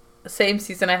 The same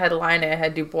season I had Laine, I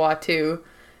had Dubois too.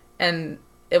 And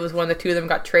it was when the two of them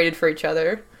got traded for each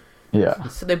other. Yeah.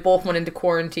 So they both went into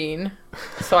quarantine.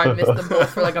 So I missed them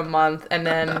both for like a month. And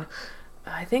then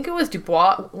I think it was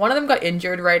Dubois. One of them got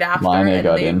injured right after. Laine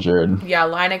got injured. Yeah,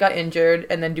 Laine got injured.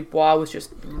 And then Dubois was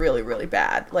just really, really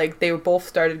bad. Like, they both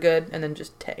started good and then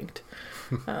just tanked.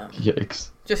 Yikes.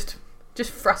 Just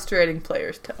frustrating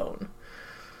players to own.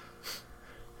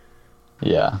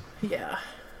 Yeah. Yeah.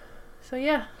 So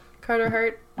yeah, Carter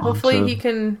Hart. Hopefully he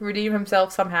can redeem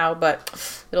himself somehow,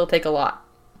 but it'll take a lot.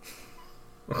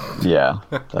 Yeah,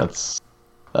 that's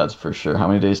for sure. How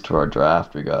many days to our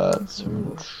draft we got? It's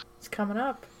coming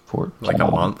up. 14, like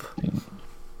a month.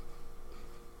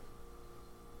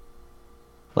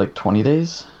 Like 20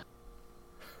 days?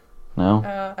 No?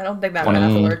 I don't think that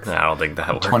math works. I don't think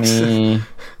that works.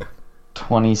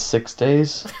 26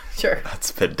 days? Sure.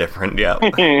 That's a bit different, yeah.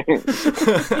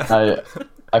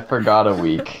 I forgot a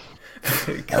week.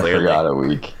 Clearly. I forgot a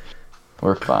week.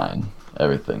 We're fine.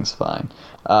 Everything's fine.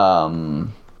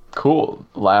 Cool.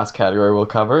 Last category we'll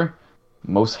cover.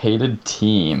 Most hated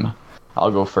team.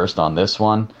 I'll go first on this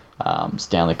one.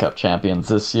 Stanley Cup champions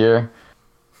this year.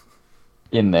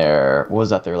 In their, what was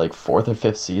that, their like 4th or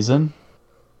 5th season?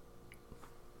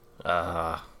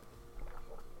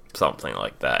 Something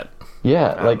like that.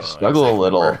 Yeah, like struggle a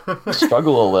little.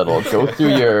 Struggle a little. Go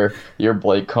through your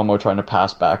Blake Como trying to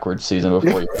pass backwards season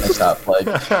before you finish up. Like,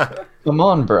 come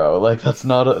on, bro. Like, that's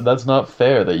not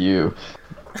fair that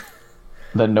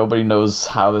nobody knows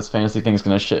how this fantasy thing's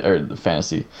gonna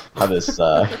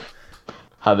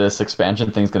how this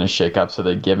expansion thing's gonna shake up. So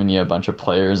they've given you a bunch of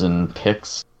players and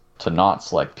picks to not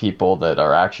select people that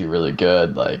are actually really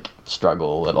good. Like,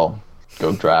 struggle a little.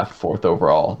 Go draft 4th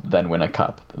overall, then win a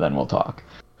cup. Then we'll talk.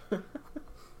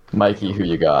 Mikey, who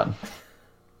you got?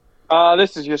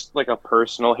 This is just like a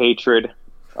personal hatred.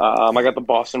 I got the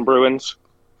Boston Bruins.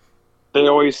 They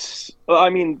always, I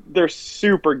mean, they're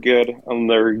super good and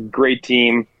they're a great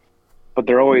team, but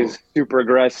they're always super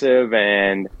aggressive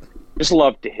and just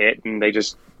love to hit, and they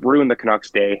just ruin the Canucks'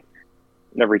 day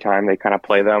every time they kind of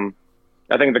play them.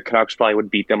 I think the Canucks probably would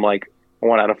beat them like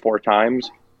 1 out of 4 times.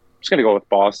 I'm just going to go with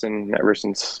Boston ever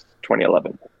since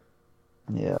 2011.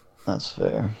 Yeah, that's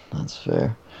fair. That's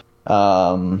fair.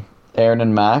 Aaron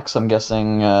and Max, I'm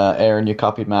guessing, Aaron, you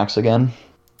copied Max again?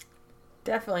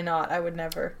 Definitely not. I would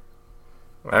never.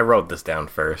 I wrote this down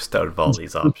first out of all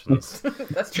these options.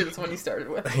 That's true. That's one you started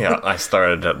with. Yeah, I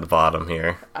started at the bottom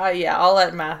here. Yeah, I'll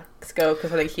let Max go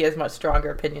because I think he has much stronger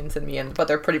opinions than me, but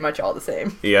they're pretty much all the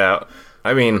same. Yeah,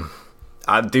 I mean,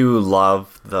 I do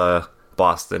love the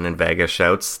Boston and Vegas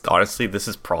shouts. Honestly, this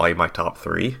is probably my top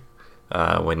 3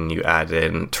 when you add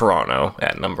in Toronto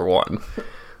at number 1.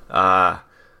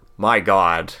 My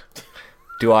God,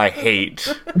 do I hate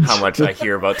how much I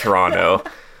hear about Toronto.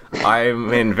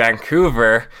 I'm in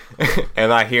Vancouver,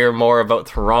 and I hear more about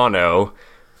Toronto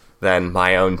than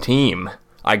my own team.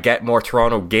 I get more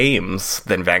Toronto games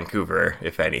than Vancouver,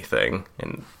 if anything.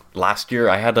 And last year,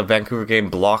 I had the Vancouver game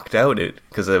blocked out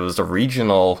because it was a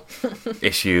regional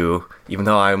issue, even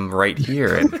though I'm right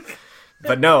here.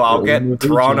 But no, I'll get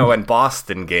Toronto and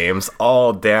Boston games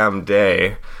all damn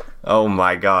day. Oh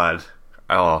my God.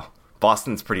 Oh,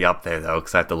 Boston's pretty up there, though,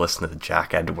 because I have to listen to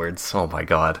Jack Edwards. Oh, my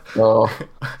God. Oh,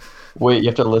 wait, you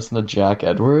have to listen to Jack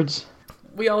Edwards?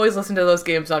 We always listen to those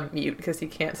games on mute because he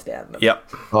can't stand them.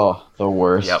 Yep. Oh, the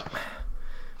worst. Yep.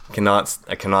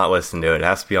 I cannot listen to it. It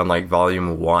has to be on, like,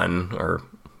 volume 1 or,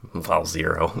 well,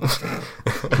 0.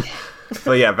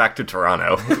 But yeah, back to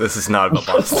Toronto. This is not about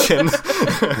Boston.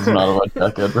 This is not about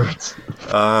Jack Edwards.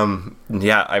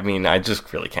 Yeah, I mean, I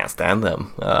just really can't stand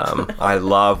them. I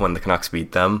love when the Canucks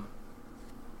beat them.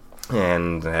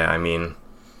 And, I mean,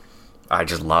 I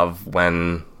just love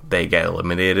when they get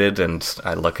eliminated, and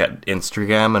I look at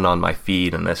Instagram and on my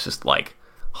feed, and it's just, like,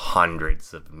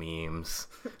 hundreds of memes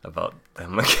about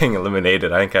them getting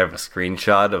eliminated. I think I have a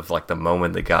screenshot of, like, the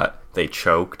moment they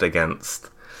choked against,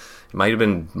 it might have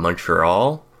been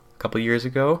Montreal a couple years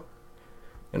ago.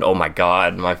 And, oh my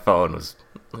God, my phone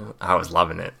I was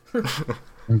loving it.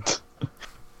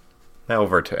 Now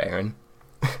over to Aaron.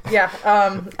 Yeah,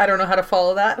 I don't know how to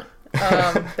follow that.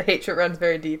 The hatred runs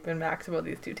very deep in Max about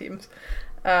these two teams.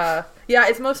 Yeah,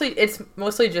 it's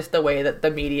mostly just the way that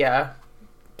the media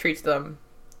treats them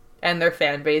and their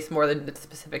fan base more than the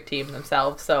specific team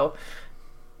themselves. So,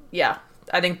 yeah,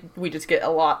 I think we just get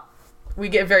we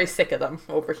get very sick of them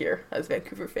over here as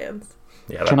Vancouver fans.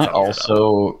 Yeah, Can I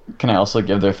also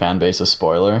give their fan base a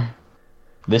spoiler?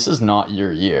 This is not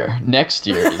your year. Next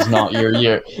year is not your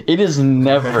year. It is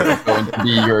never going to be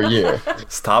your year.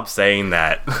 Stop saying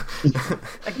that.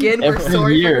 Again, we're Every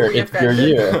sorry year, for it's your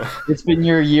year. It's been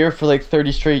your year for like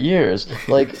 30 straight years.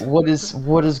 Like, what is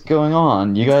going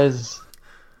on? You guys...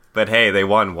 But hey, they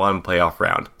won 1 playoff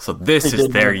round, so this They is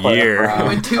did their win a playoff year. round. We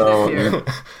went 2 So, this year.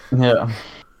 Yeah.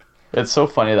 It's so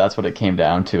funny that's what it came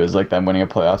down to, is like them winning a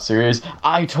playoff series.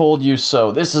 I told you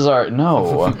so. This is our...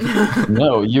 No.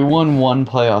 No, you won 1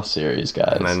 playoff series,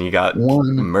 guys. And then you got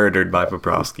One. murdered by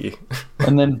Bobrovsky.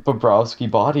 And then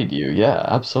Bobrovsky bodied you. Yeah,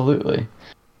 absolutely.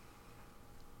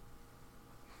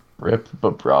 Rip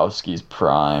Bobrovsky's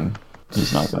prime.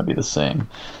 He's not going to be the same.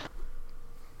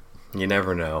 You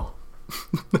never know.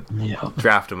 Yeah.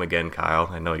 Draft him again, Kyle.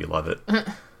 I know you love it.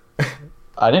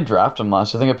 I didn't draft him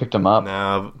last. I think I picked him up.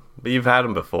 No, but you've had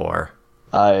him before.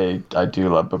 I do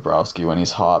love Bobrovsky when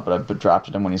he's hot, but I've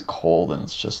drafted him when he's cold, and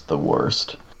it's just the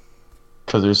worst.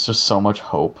 Because there's just so much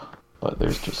hope, but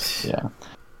there's just, yeah.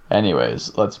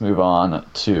 Anyways, let's move on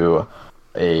to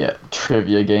a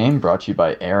trivia game brought to you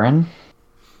by Aaron.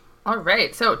 All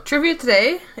right, so trivia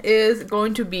today is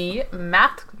going to be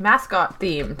mascot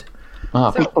themed.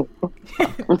 Oh,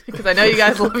 Because I know you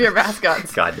guys love your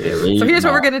mascots. God damn it. So here's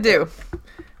what we're going to do.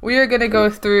 We are going to go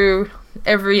through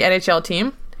every NHL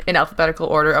team in alphabetical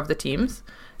order of the teams.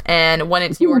 And when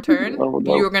it's your turn, Oh,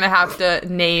 no. you're going to have to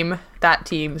name that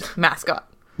team's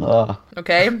mascot. uh,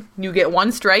 Okay? You get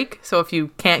 1 strike. So if you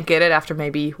can't get it after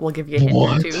maybe we'll give you a hint or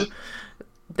What? 2,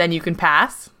 then you can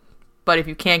pass. But if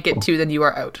you can't get 2, then you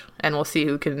are out. And we'll see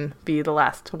who can be the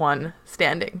last one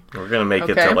standing. We're gonna make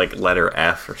it Okay. to like letter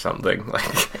F or something. Like,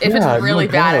 If Yeah, it's really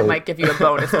no bad, it doubt. might give you a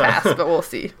bonus pass, but we'll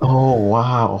see. oh,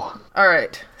 wow. All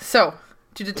right. So,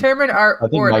 to determine our I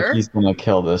think order... Mikey's going to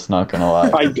kill this, not going to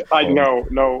lie. I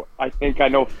know. I think I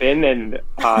know Finn and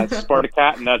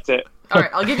Spartacat, and that's it. All right,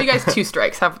 I'll give you guys 2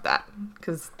 strikes. How about that?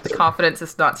 Because the confidence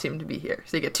does not seem to be here.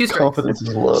 So you get 2 strikes. Confidence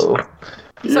is low.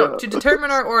 So to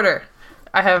determine our order,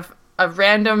 I have a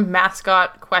random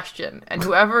mascot question, and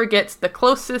whoever gets the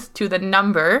closest to the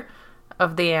number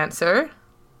of the answer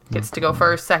gets to go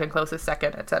first, second closest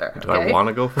second, etc. Do I want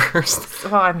to go first?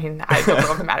 Well, I mean, I don't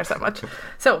know if it matters that much.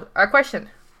 So, our question.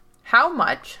 How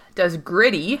much does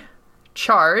Gritty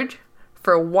charge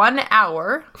for 1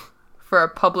 hour for a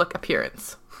public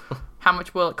appearance? How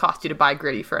much will it cost you to buy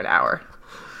Gritty for an hour?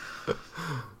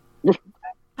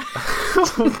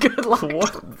 Good luck.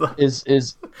 What the? Is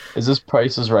this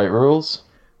Price is Right rules?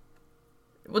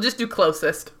 We'll just do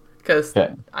closest, because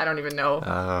Okay. I don't even know.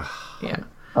 Yeah.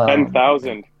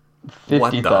 10,000.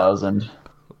 50,000.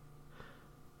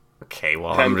 Okay,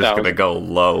 well, I'm just 10,000. gonna go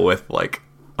low with like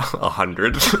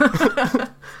 100.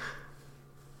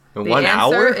 In The 1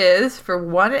 answer hour? is, for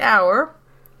 1 hour,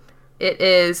 it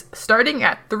is starting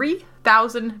at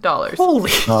 $3,000.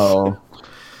 Holy. Oh.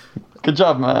 Good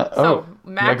job, Matt. So, Oh,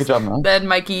 Max, yeah, good job, Matt. then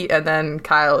Mikey, and then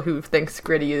Kyle, who thinks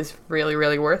Gritty is really,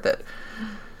 really worth it.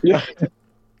 Yeah.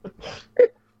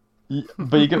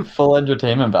 But you get full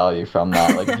entertainment value from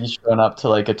that. Like, if you showing up to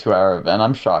like a 2-hour event,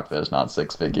 I'm shocked there's not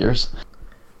 6 figures.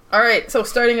 All right, so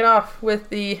starting it off with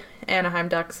the Anaheim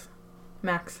Ducks.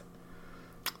 Max.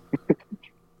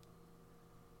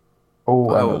 Oh,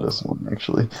 I know Oh. this one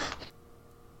actually.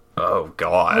 Oh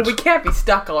god. We can't be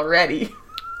stuck already.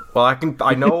 Well,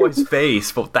 I know his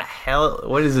face, but what the hell?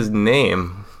 What is his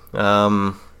name? Take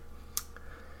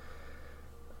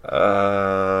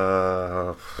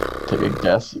a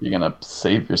guess. You're gonna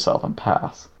save yourself and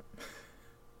pass.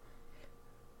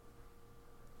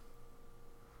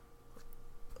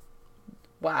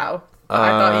 Wow. I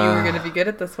thought you were going to be good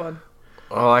at this one.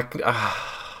 Oh,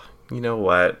 you know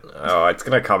what? Oh, it's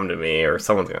gonna come to me, or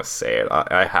someone's gonna say it.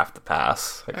 I have to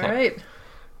pass. I All can't. right.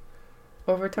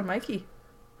 Over to Mikey.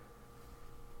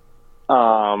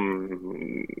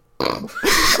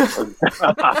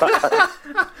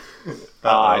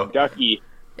 Ducky.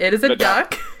 It is a The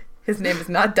duck. His name is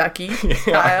not Ducky.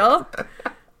 Kyle.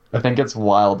 I think it's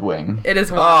Wild Wing. It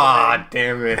is Ah, Wild.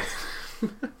 damn it!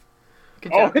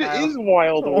 Good Oh, job, it Kyle. is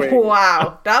Wild Wing.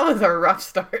 Wow, that was a rough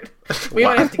start. We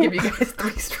might have to give you guys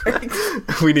 3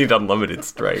 strikes. We need unlimited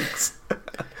strikes.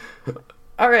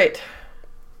 All right.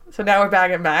 So now we're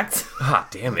back at Max Ah,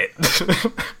 damn it!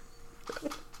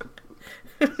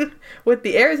 with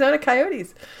the Arizona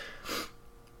Coyotes.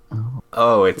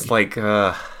 Oh, it's like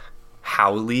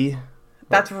Howley.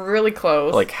 That's really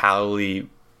close. Like Howley.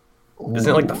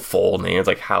 Isn't it like the full name? It's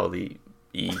like Howley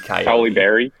E. Coyote. Howley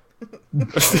Berry.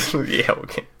 Yeah,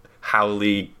 okay.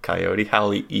 Howley Coyote.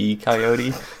 Howley E.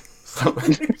 Coyote.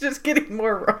 You're just getting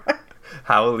more wrong.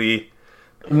 Howley.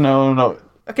 No.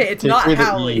 Okay, it's Take not away the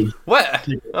Howley. E. What?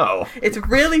 Oh, It's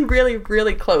really, really,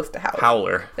 really close to Howley.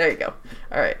 Howler. There you go.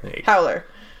 All right. There you go. Howler.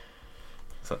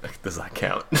 So, does that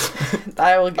count?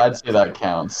 I will get I'd say that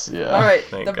counts. Yeah. All right.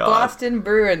 Thank The God. Boston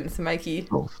Bruins, Mikey.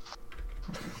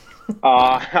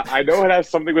 I know it has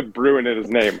something with Bruin in his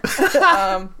name.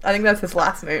 I think that's his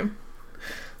last name.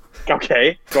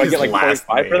 Okay. Do I His get like last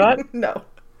 25 for name. that? No.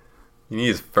 You need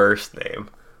his first name.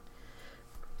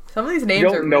 Some of these names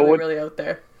don't are know really, what- really out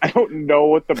there. I don't know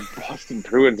what the Boston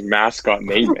Bruins mascot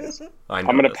name is. I know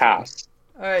I'm gonna this pass.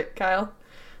 All right, Kyle.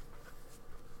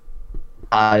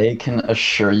 I can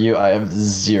assure you, I have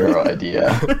zero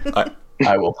idea. one.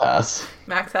 I will pass.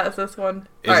 Max has this one.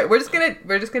 Is- All right, we're just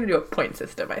gonna do a point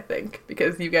system, I think,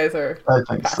 because you guys are I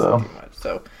think passing so. too much.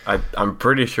 So I'm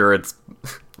pretty sure it's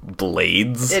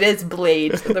Blades. it is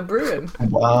Blade the Bruin.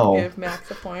 Wow. Give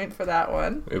Max a point for that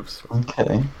one. Oops.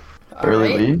 Okay. All Early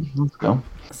right. lead. Let's go.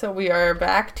 So we are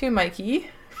back to Mikey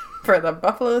for the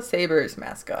Buffalo Sabres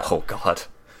mascot. Oh God.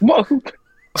 Whoa.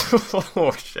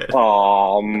 Oh shit.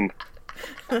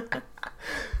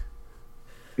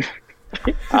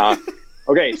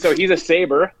 Okay, so he's a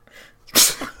saber.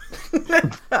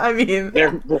 I mean,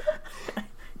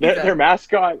 Their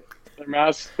mascot,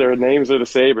 their names are the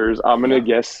Sabres. I'm gonna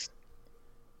guess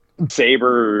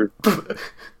saber,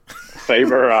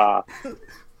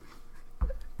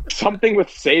 something with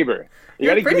saber. You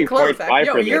you're gotta give pretty me close. 0.5 Actually.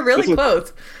 for Yo, this. you're really This is-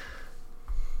 close.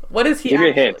 What is he? Give me a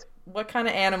actually- hint. What kind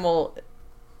of animal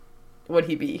would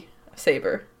he be? A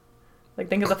saber. Like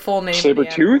think of the full name. of the Saber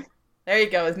animal. tooth. There you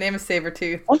go. His name is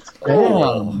Sabertooth.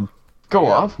 Damn. Go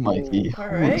off, Mikey. All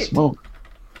Holy right. smoke.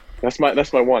 That's my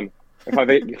one.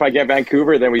 If I get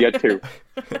Vancouver, then we get 2.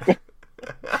 All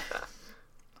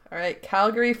right,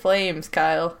 Calgary Flames,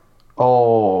 Kyle.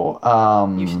 Oh,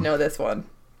 You should know this one.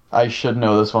 I should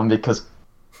know this one because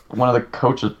one of the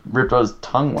coaches ripped out his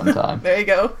tongue one time. There you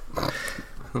go.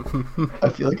 I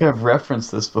feel like I've referenced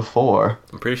this before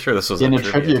I'm pretty sure this was in a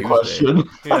Trivia trivia Tuesday. question.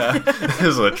 Yeah, this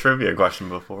was a trivia question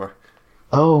before.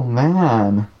 Oh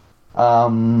man.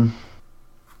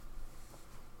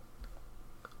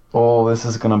 Oh, this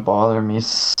is gonna bother me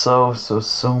so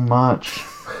much.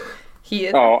 He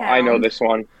is. Oh, a hound. I know this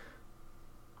one.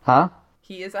 Huh?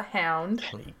 He is a hound.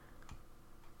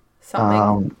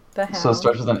 Something. The hound. So it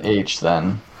starts with an H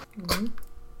then.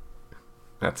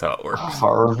 That's how it works.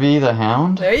 Harvey the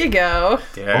Hound? There you go.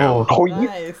 Yeah. Oh,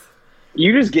 Nice.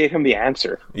 you just gave him the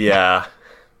answer. Yeah.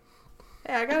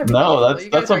 Yeah, I gotta be No, careful. You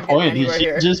that's guys a aren't getting point. anywhere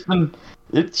here. You've just been.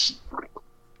 It's.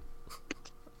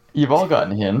 You've all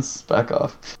gotten hints. Back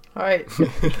off. All right.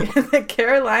 The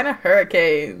Carolina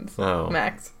Hurricanes. Oh.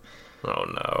 Max. Oh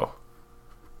no.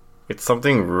 It's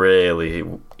something really.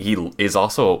 He is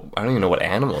also. I don't even know what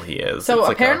animal he is. So It's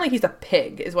like apparently he's a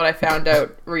pig, is what I found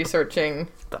out researching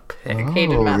the pig.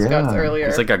 hated Oh, mascots yeah. earlier.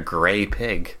 He's like a gray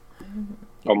pig.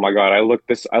 Oh my god, I looked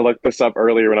this up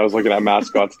earlier when I was looking at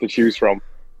mascots to choose from.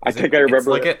 I think I It's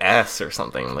remember like an S or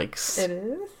something, like It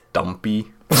is?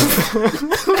 Stumpy,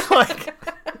 like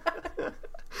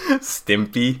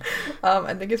Stimpy.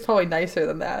 I think it's probably nicer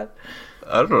than that.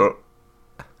 I don't know.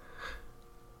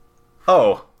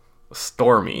 Oh,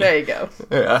 Stormy. There you go.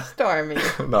 Yeah, Stormy.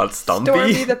 not Stumpy.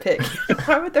 Stormy the pig.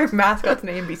 Why would their mascot's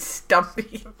name be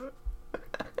Stumpy?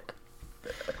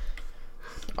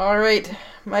 All right,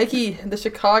 Mikey, the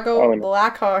Chicago Oh,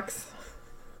 Blackhawks.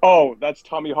 Oh, that's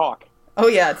Tommy Hawk. Oh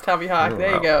yeah, it's Tommy Hawk. Oh, There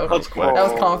you wow. go. That's quick. That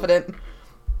was confident.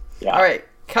 Yeah. All right,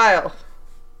 Kyle,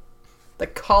 the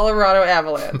Colorado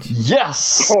Avalanche.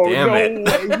 Yes! Oh Damn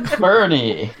no it. way.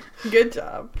 Bernie! Good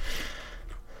job.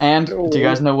 And do you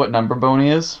guys know what number Boney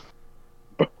is?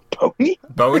 Pony?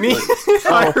 Boney.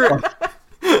 Oh,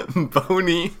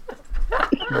 Boney.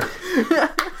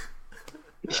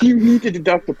 You need to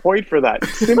deduct a point for that.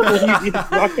 Simply, you need to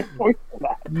deduct a point for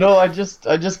that. No, I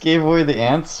just gave away the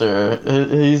answer.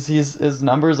 His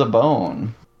number's a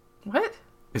bone. What?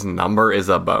 His number is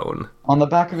a bone, On the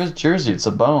back of his jersey, it's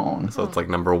a bone. so it's like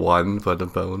number 1, but a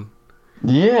bone.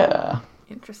 Yeah.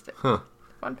 Interesting. Huh.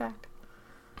 Fun fact.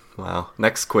 Wow.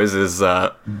 Next quiz is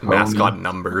mascot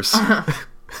numbers.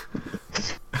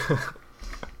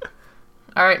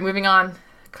 All right, moving on.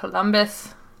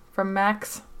 Columbus from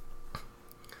Max.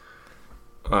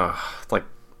 It's like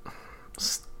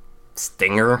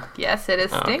Stinger. Yes, it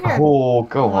is Stinger. Oh,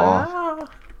 go off. Wow.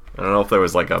 I don't know if there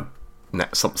was like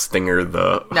some Stinger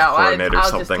the No, Hornet or I'll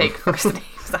something. just take first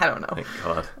names. I don't know. Thank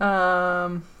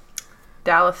God.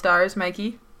 Dallas Stars,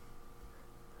 Mikey.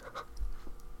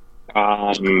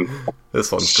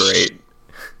 This one's great.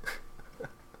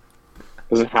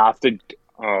 Does it have to?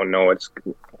 Oh no, it's.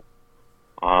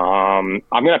 I'm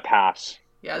gonna pass.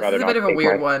 Yeah, this Rather is a not bit of a take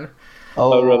weird my- one.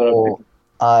 Oh,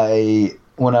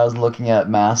 when I was looking at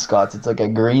mascots, it's like a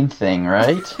green thing,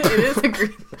 right? It is a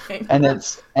green thing. and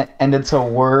it's a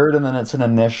word, and then it's an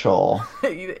initial.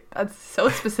 That's so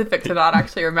specific to not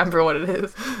actually remember what it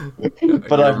is. But You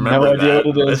I have no remember idea that.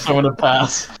 what it is, so I'm gonna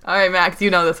pass. All right, Max, you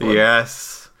know this one.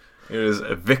 Yes. It is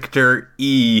Victor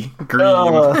E. Green.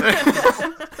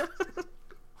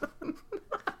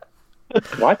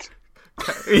 What?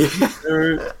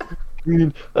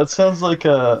 That sounds like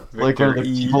like one of the Victor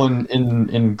E. people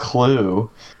in Clue.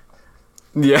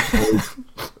 Yeah.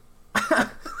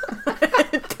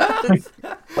 It does.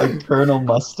 Like Colonel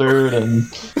Mustard and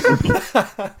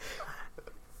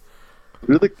what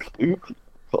are the Clue people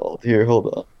called? Here,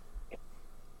 hold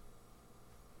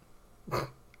on.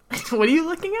 What are you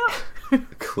looking at?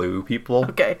 Clue people.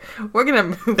 Okay, we're gonna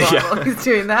move on Yeah. while he's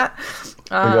doing that.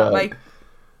 got Like,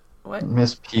 what?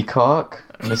 Miss Peacock,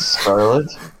 Miss Scarlet,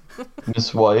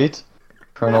 Miss White,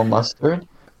 Colonel Mustard,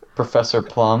 Professor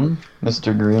Plum,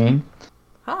 Mr. Green.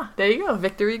 Ah, there you go,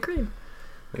 Victory Green.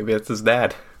 Maybe that's his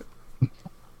dad.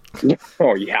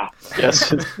 Oh yeah. Yes,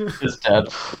 his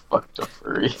dad fucked a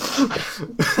furry.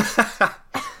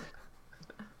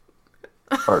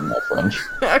 Pardon my French.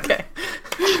 Okay.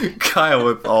 Kyle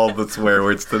with all the swear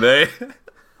words today.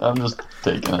 I'm just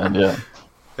taking it, yeah.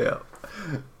 Yeah.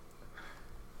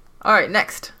 All right,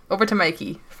 next over to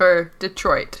Mikey for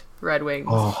Detroit Red Wings.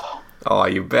 Oh, Oh,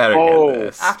 you better Oh. get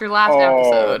this. After last Oh.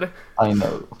 episode, I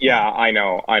know. Yeah, I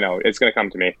know. It's gonna come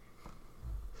to me.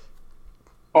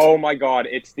 Oh my god,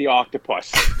 it's the octopus.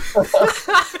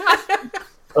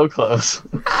 So close.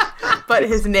 but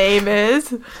his name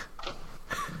is.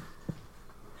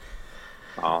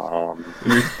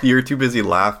 You were too busy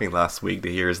laughing last week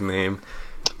to hear his name.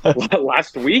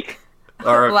 Last week?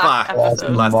 Or Last last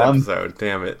episode. Month. episode.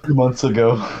 Damn it. 2 months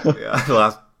ago. Yeah, the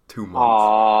last 2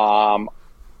 months.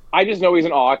 I just know he's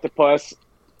an octopus.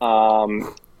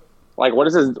 Like, what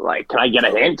is his, like, can I get a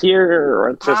hint here? Or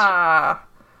it's just, I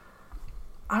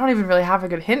don't even really have a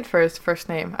good hint for his first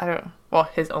name. I don't. Well,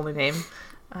 his only name.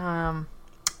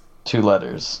 2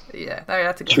 letters. Yeah,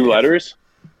 that's a good 2 hint. letters?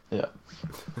 Yeah.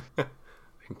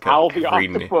 Al the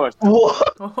Green- octopus.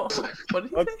 What? What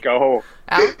did you Let's say? go.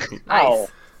 Al? Nice. Al.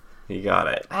 You got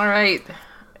it. All right.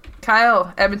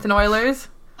 Kyle, Edmonton Oilers.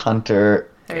 Hunter.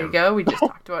 There you go. We just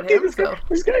talked about him. So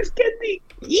This guy's getting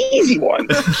the easy one.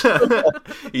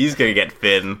 He's gonna get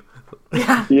Finn.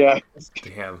 yeah. Yeah.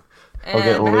 Damn. I'll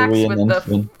get And Max Louis and with then the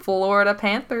Finn. Florida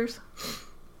Panthers.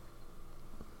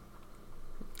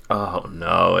 Oh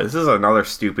no, this is another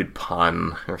stupid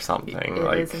pun or something. It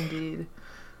like is indeed.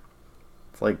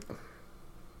 it's like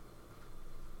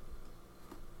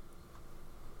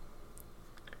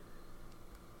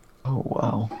Oh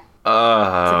wow.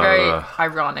 It's a very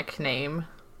ironic name.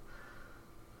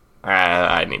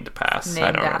 I need to pass. I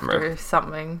Named don't after remember.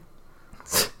 something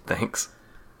Thanks.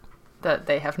 that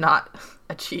they have not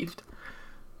achieved.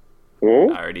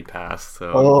 Oh, I already passed,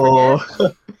 so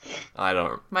Oh. I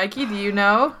don't. Mikey, do you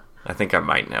know? I think I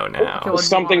might know now. Okay, well-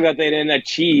 something that they didn't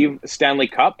achieve. Stanley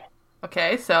Cup.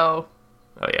 Okay, so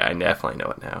Oh yeah, I definitely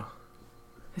know it now.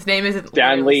 his name isn't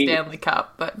Stanley- literally Stanley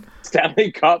Cup, but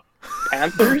Stanley Cup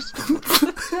Panthers.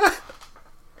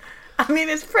 I mean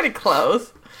it's pretty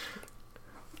close.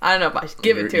 I don't know if I should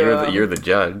give it to him. You're the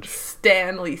judge.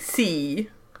 Stanley C.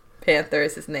 Panther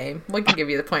is his name. We can give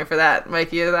you the point for that,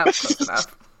 Mikey. That was close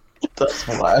enough. That's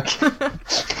whack.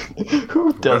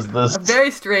 Who does this? A very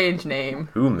strange name.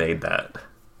 Who made that?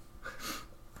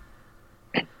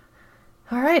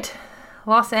 All right,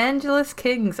 Los Angeles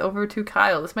Kings over to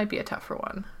Kyle. This might be a tougher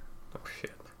one. Oh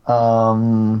shit.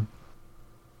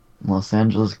 Los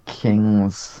Angeles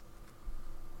Kings.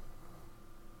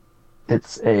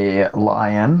 It's a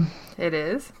lion, It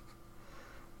is.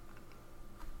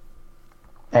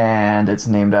 and it's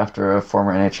named after a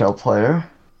former NHL player.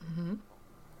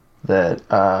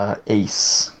 That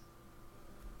Ace.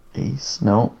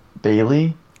 No,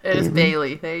 Bailey. It is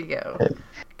Bailey? Bailey. There you go. Okay.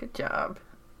 Good job.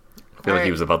 I feel like he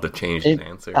Alright. was about to change his It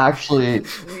answer. actually,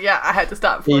 Yeah, I had to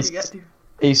stop before Ace- you got to.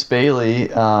 Ace Bailey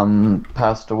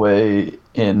passed away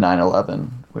in 9/11,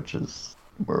 which is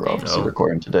we're obviously Oh.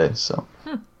 recording today, so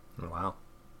Wow.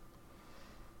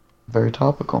 very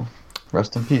topical.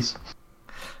 Rest in peace.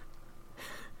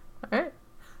 All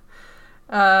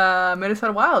right.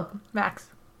 Minnesota Wild, Max.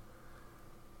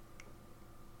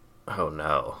 Oh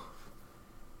no.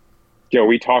 Yo,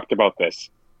 we talked about this.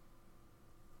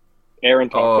 Aaron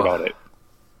talked Oh. about it.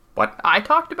 What? I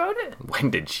talked about it When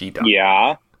did she die?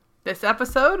 Yeah. this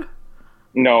episode.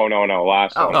 No.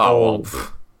 Last Oh. one. Oh, well,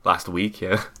 pff, last week,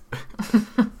 yeah.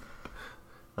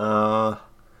 I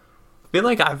feel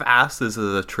like I've asked this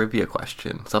as a trivia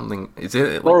question. Something is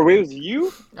it? Or Like, it was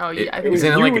you? Oh yeah, I think is it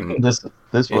you like with an, This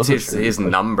it's was his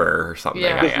number or something?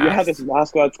 Yeah. I Yeah, asked. this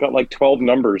mascot's got like 12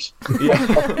 numbers.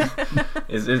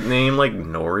 Is his name like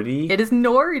Nordy? it is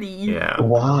Nordy. Yeah.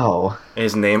 Wow.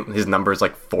 His number is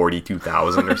like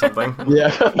 42,000 or something.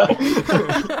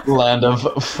 Yeah. Land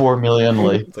of 4 million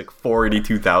late. It's like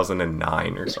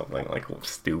 42,009 or something. Like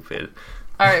stupid.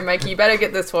 All right, Mikey, you better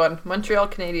get this one. Montreal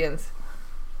Canadiens.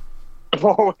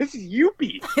 Oh, it's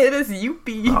Youpie. It is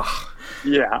Youpie. Ugh,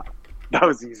 Yeah, that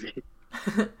was easy.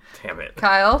 damn it.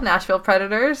 Kyle, Nashville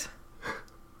Predators.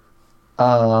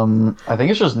 I think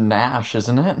it's just Nash,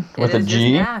 isn't it? With It a is just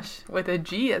G. Nash with a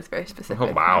G. That's very specific.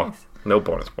 Oh wow. Nice. No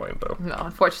bonus point though. No,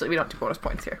 unfortunately, we don't do bonus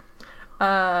points here.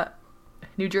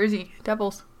 New Jersey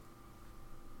Devils.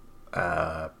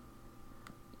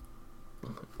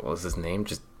 What was his name?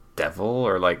 Just Devil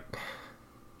or like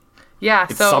Yeah,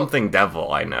 it's so something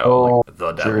Devil, I know. Oh, Like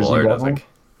the Devil Jersey or Devil? like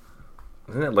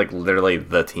isn't it like literally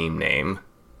the team name?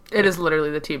 it is literally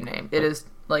the team name. It is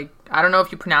like I don't know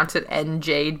if you pronounce it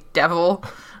NJ Devil,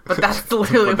 but that's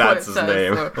literally But that's what his it says.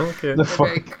 name. So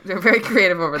Okay. they're very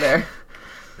creative over there.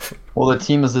 Well, the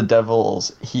team is the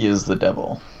Devils. He is the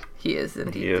Devil. He is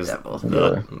indeed He is the Devil.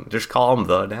 the just call him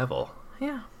the Devil.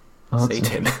 Yeah. Oh, that's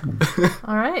Satan.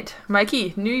 All right,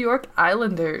 Mikey, New York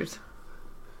Islanders.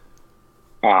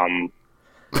 Um,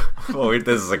 Oh,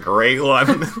 this is a great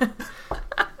one.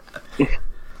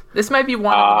 This might be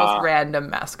one of the most random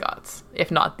mascots, if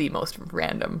not the most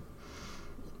random.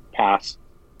 pass.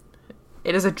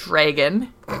 It is a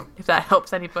dragon, if that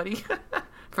helps anybody,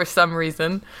 for some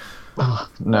reason.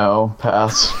 No,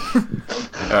 pass. All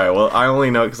right. Well, I only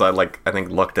know because I think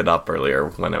looked it up earlier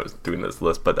when I was doing this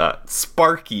list. But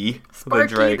Sparky,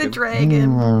 Sparky the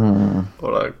dragon.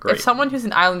 What a great. If someone who's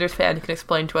an Islanders fan can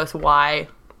explain to us why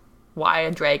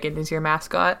a dragon is your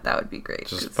mascot, that would be great.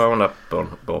 Just 'cause- phone up Bo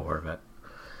Horvat.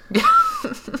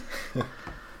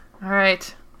 All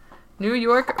right, New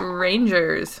York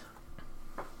Rangers.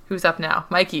 Who's up now?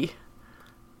 Mikey.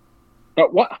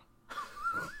 What?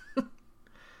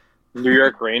 New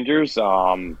York Rangers.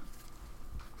 Does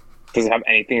it have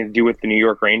anything to do with the New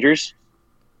York Rangers?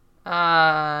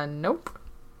 Nope.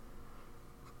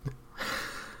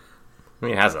 I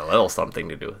mean, it has a little something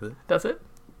to do with it. Does it?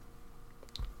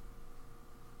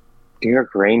 New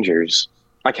York Rangers.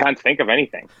 I can't think of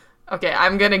anything. Okay,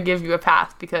 I'm gonna give you a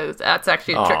pass because that's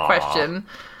actually a trick Aw. question.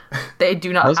 They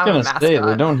do not I was have a gonna mascot. say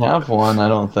they don't have one. I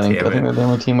don't think. Damn I think it. they're the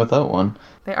only team without one.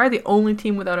 They are the only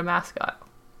team without a mascot.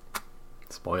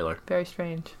 Spoiler. Very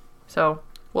strange. So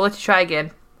we'll let you try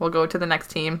again. We'll go to the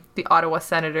next team, the Ottawa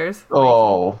Senators.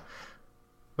 Oh,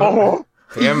 Oh,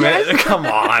 Damn it! Come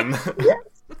on.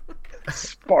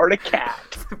 Spartacat.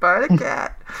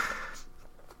 Spartacat.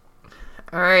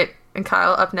 All right, and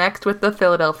Kyle up next with the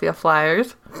Philadelphia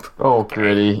Flyers. oh,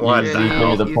 gritty. What Easy, the give me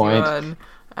hell? the Easy point. one.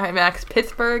 All right, Max.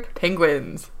 Pittsburgh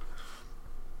Penguins.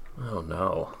 Oh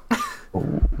no.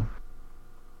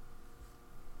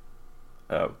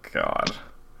 Oh god.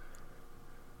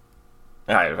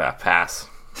 I pass.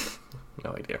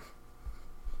 No idea.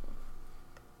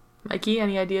 Mikey,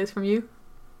 any ideas from you?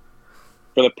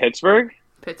 For the Pittsburgh,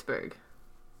 Pittsburgh.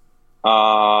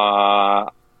 I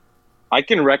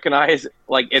can recognize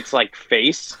like its like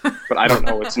face, but I don't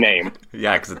know its name.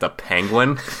 Yeah, because it's a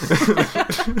penguin.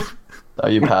 Are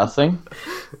you passing?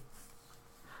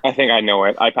 I think I know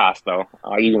it. I passed though.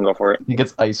 You can go for it. I think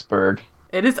it's iceberg.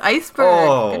 It is Iceberg.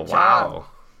 Oh Good job. wow.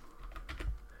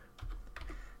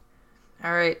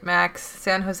 All right, Max.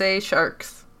 San Jose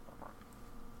Sharks.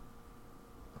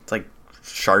 It's like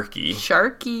Sharky.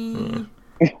 Sharky.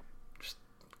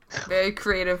 Very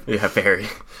creative. Yeah, very.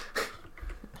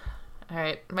 All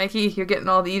right, Mikey, you're getting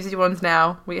all the easy ones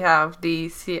now. We have the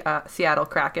Seattle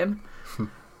Kraken.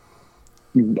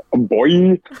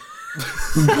 Boy.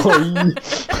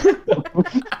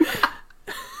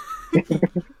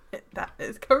 That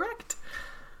is correct.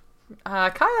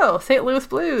 Kyle, St. Louis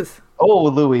Blues. Oh,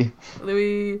 Louis.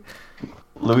 Louis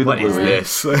Louis the What is Bluey.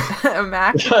 this?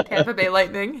 Max, Tampa Bay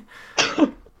Lightning.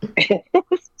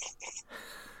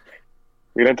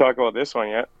 We didn't talk about this one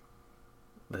yet.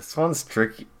 This one's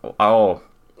tricky. Oh,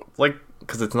 like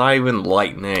because it's not even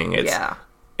lightning. It's Yeah.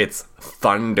 it's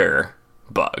thunder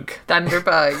bug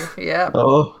Thunderbug. Yeah.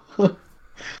 Oh.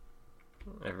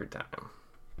 every time.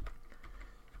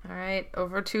 All right,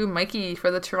 over to Mikey for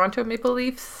the Toronto Maple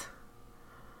Leafs.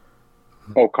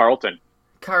 Oh, Carlton.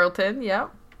 Carlton, yeah.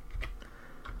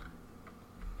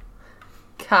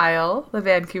 Kyle, the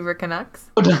Vancouver Canucks.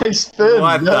 Nice spin.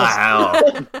 What the yes.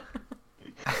 hell?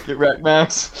 Get wrecked,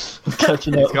 Max.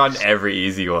 Catching He's up. gotten every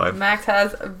easy one. Max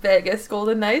has Vegas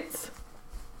Golden Knights.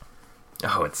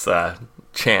 Oh, it's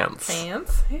Chance.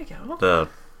 Chance. Here you go. The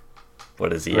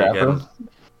what is he Rapper? again?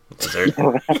 Wizard.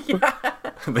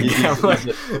 The He's, gambler.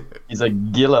 he's a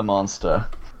Gila monster.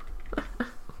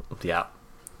 Yeah.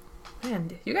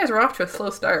 Man, you guys were off to a slow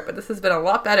start, but this has been a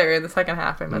lot better in the second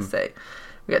half, I must say.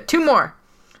 We got two more.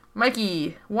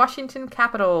 Mikey, Washington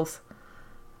Capitals.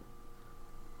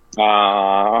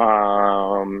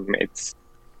 It's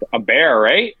a bear,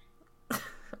 right?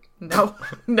 No.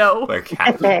 No. They're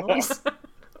capitals.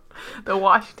 The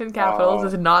Washington Capitals Oh.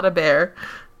 is not a bear.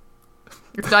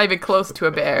 It's not even close to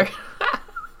a bear.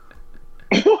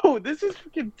 Oh, this is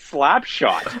freaking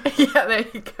Slapshot. Yeah, there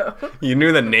you go. You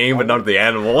knew the name, but not the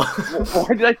animal.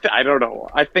 Why did I don't know.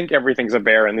 I think everything's a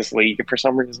bear in this league for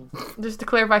some reason. Just to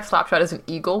clarify, Slapshot is an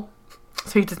eagle,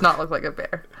 so he does not look like a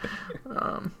bear.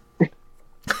 Anyways,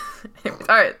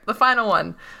 all right, the final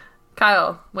one.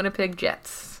 Kyle, Winnipeg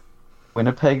Jets.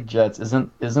 Winnipeg Jets.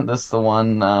 Isn't this the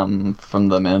one from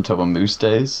the Manitoba Moose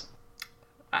days?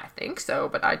 I think so,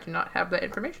 but I do not have that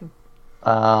information.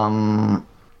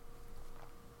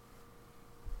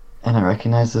 And I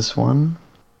recognize this one.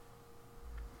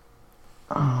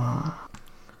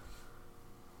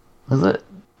 Was it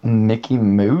Mickey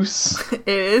Moose? It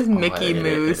is Mickey Oh,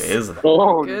 Moose. It is.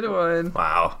 Oh, Good one.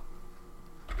 Wow.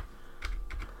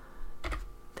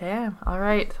 Damn. All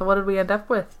right. So what did we end up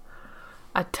with?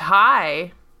 A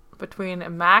tie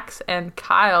between Max and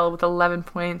Kyle with 11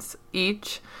 points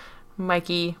each.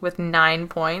 Mikey with 9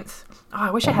 points. Oh,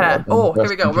 I wish I had a... Oh, here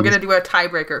we go. We're going to do a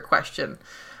tiebreaker question.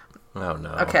 Oh no.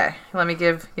 Okay. Let me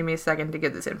give me a second to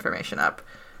get this information up.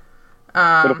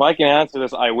 but if I can answer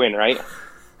this, I win, right?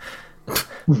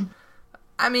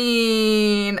 I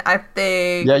mean, I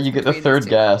think... Yeah, you get the between third these two-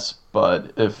 guess,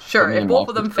 but if Sure, me if and both Max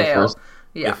of them go fail. first-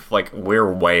 Yeah. If like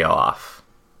we're way off.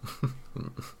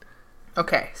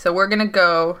 Okay, so we're going to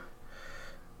go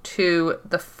to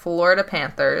the Florida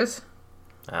Panthers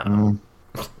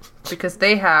because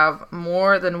they have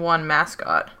more than one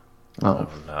mascot. Oh,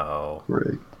 Oh no.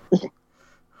 great.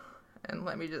 And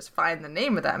let me just find the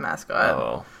name of that mascot.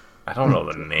 Oh. I don't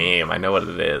know the name. I know what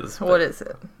it is. but- What is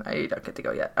it? You don't get to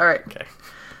go yet. All right. Okay.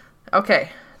 Okay.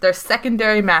 Their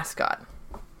secondary mascot.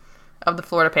 of the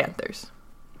Florida Panthers.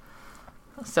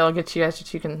 So I'll get you guys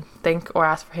what you can think or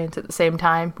ask for hints at the same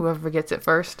time. Whoever gets it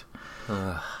first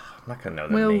I'm not gonna know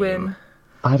the will name. win.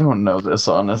 I don't know this,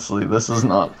 honestly. This is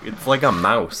not... It's like a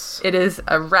mouse. It is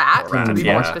a rat, A rat, to be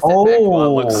yeah. more specific. Oh.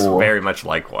 Well, it looks very much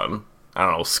like one. I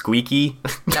don't know, Squeaky?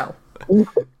 No.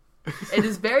 It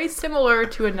is very similar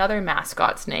to another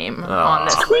mascot's name on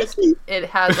this list. It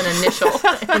has an initial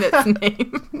in its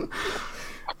name.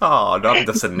 Oh, not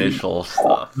this initial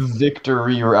stuff.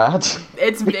 Victory Rat.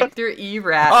 It's Victor E.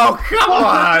 Rat. Oh, come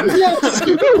on! Yes!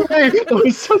 That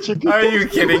was such a good Are you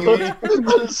kidding me?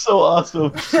 That is so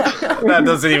awesome. That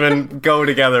doesn't even go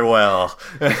together well.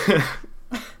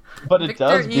 But it Victor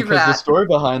does, E. because the Rat. story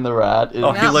behind the rat is...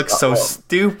 Oh, he looks so He is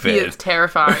stupid.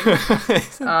 terrifying.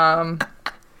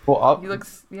 Well, He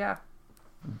looks, yeah.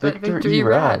 But Victor E.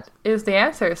 Rat. is the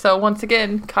answer. So once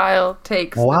again, Kyle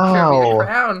takes Wow. the trivia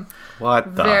crown.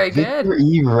 What the? Very Victor good.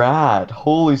 E. Rat.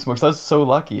 Holy smokes, that's so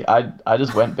lucky. I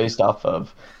just went based off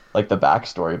of like the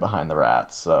backstory behind the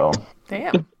rats, so...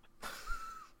 Damn.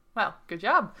 Well, good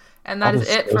job. And that That is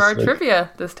is it so for our sick.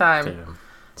 trivia this time. Damn.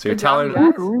 So you're Good job,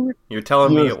 telling guys. you're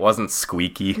telling me Yes. it wasn't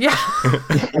Squeaky? Yeah.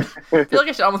 I feel like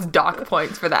I should almost dock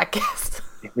points for that guess.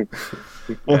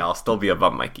 Yeah, I'll still be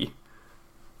above Mikey.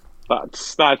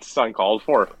 That's uncalled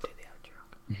for.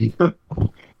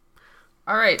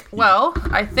 All right. Well,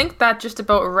 I think that just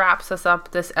about wraps us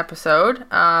up this episode.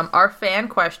 Our fan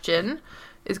question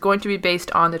is going to be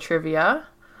based on the trivia,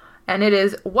 and it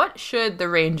is: what should the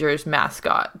Rangers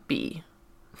mascot be?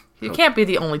 You can't be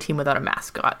the only team without a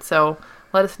mascot. So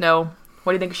let us know.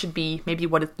 What do you think it should be? Maybe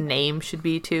what its name should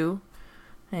be too,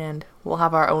 and we'll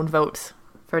have our own votes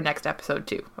for next episode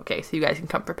too. Okay, so you guys can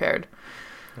come prepared.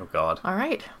 Oh God. All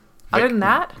right. Other than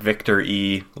that, Victor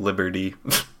E. Liberty.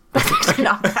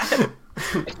 not bad.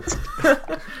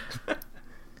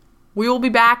 We will be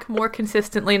back more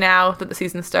consistently now that the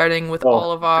season's starting with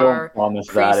all of our don't promise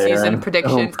that, preseason Aaron.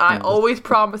 predictions. Don't I promise. always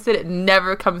promise it. It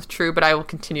never comes true, but I will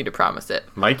continue to promise it.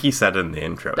 Mikey said in the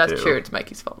intro That's too. true. It's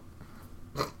Mikey's fault.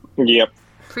 Yep.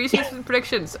 Preseason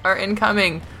predictions are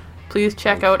incoming. Please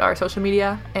check out our social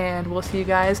media, and we'll see you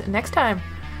guys next time.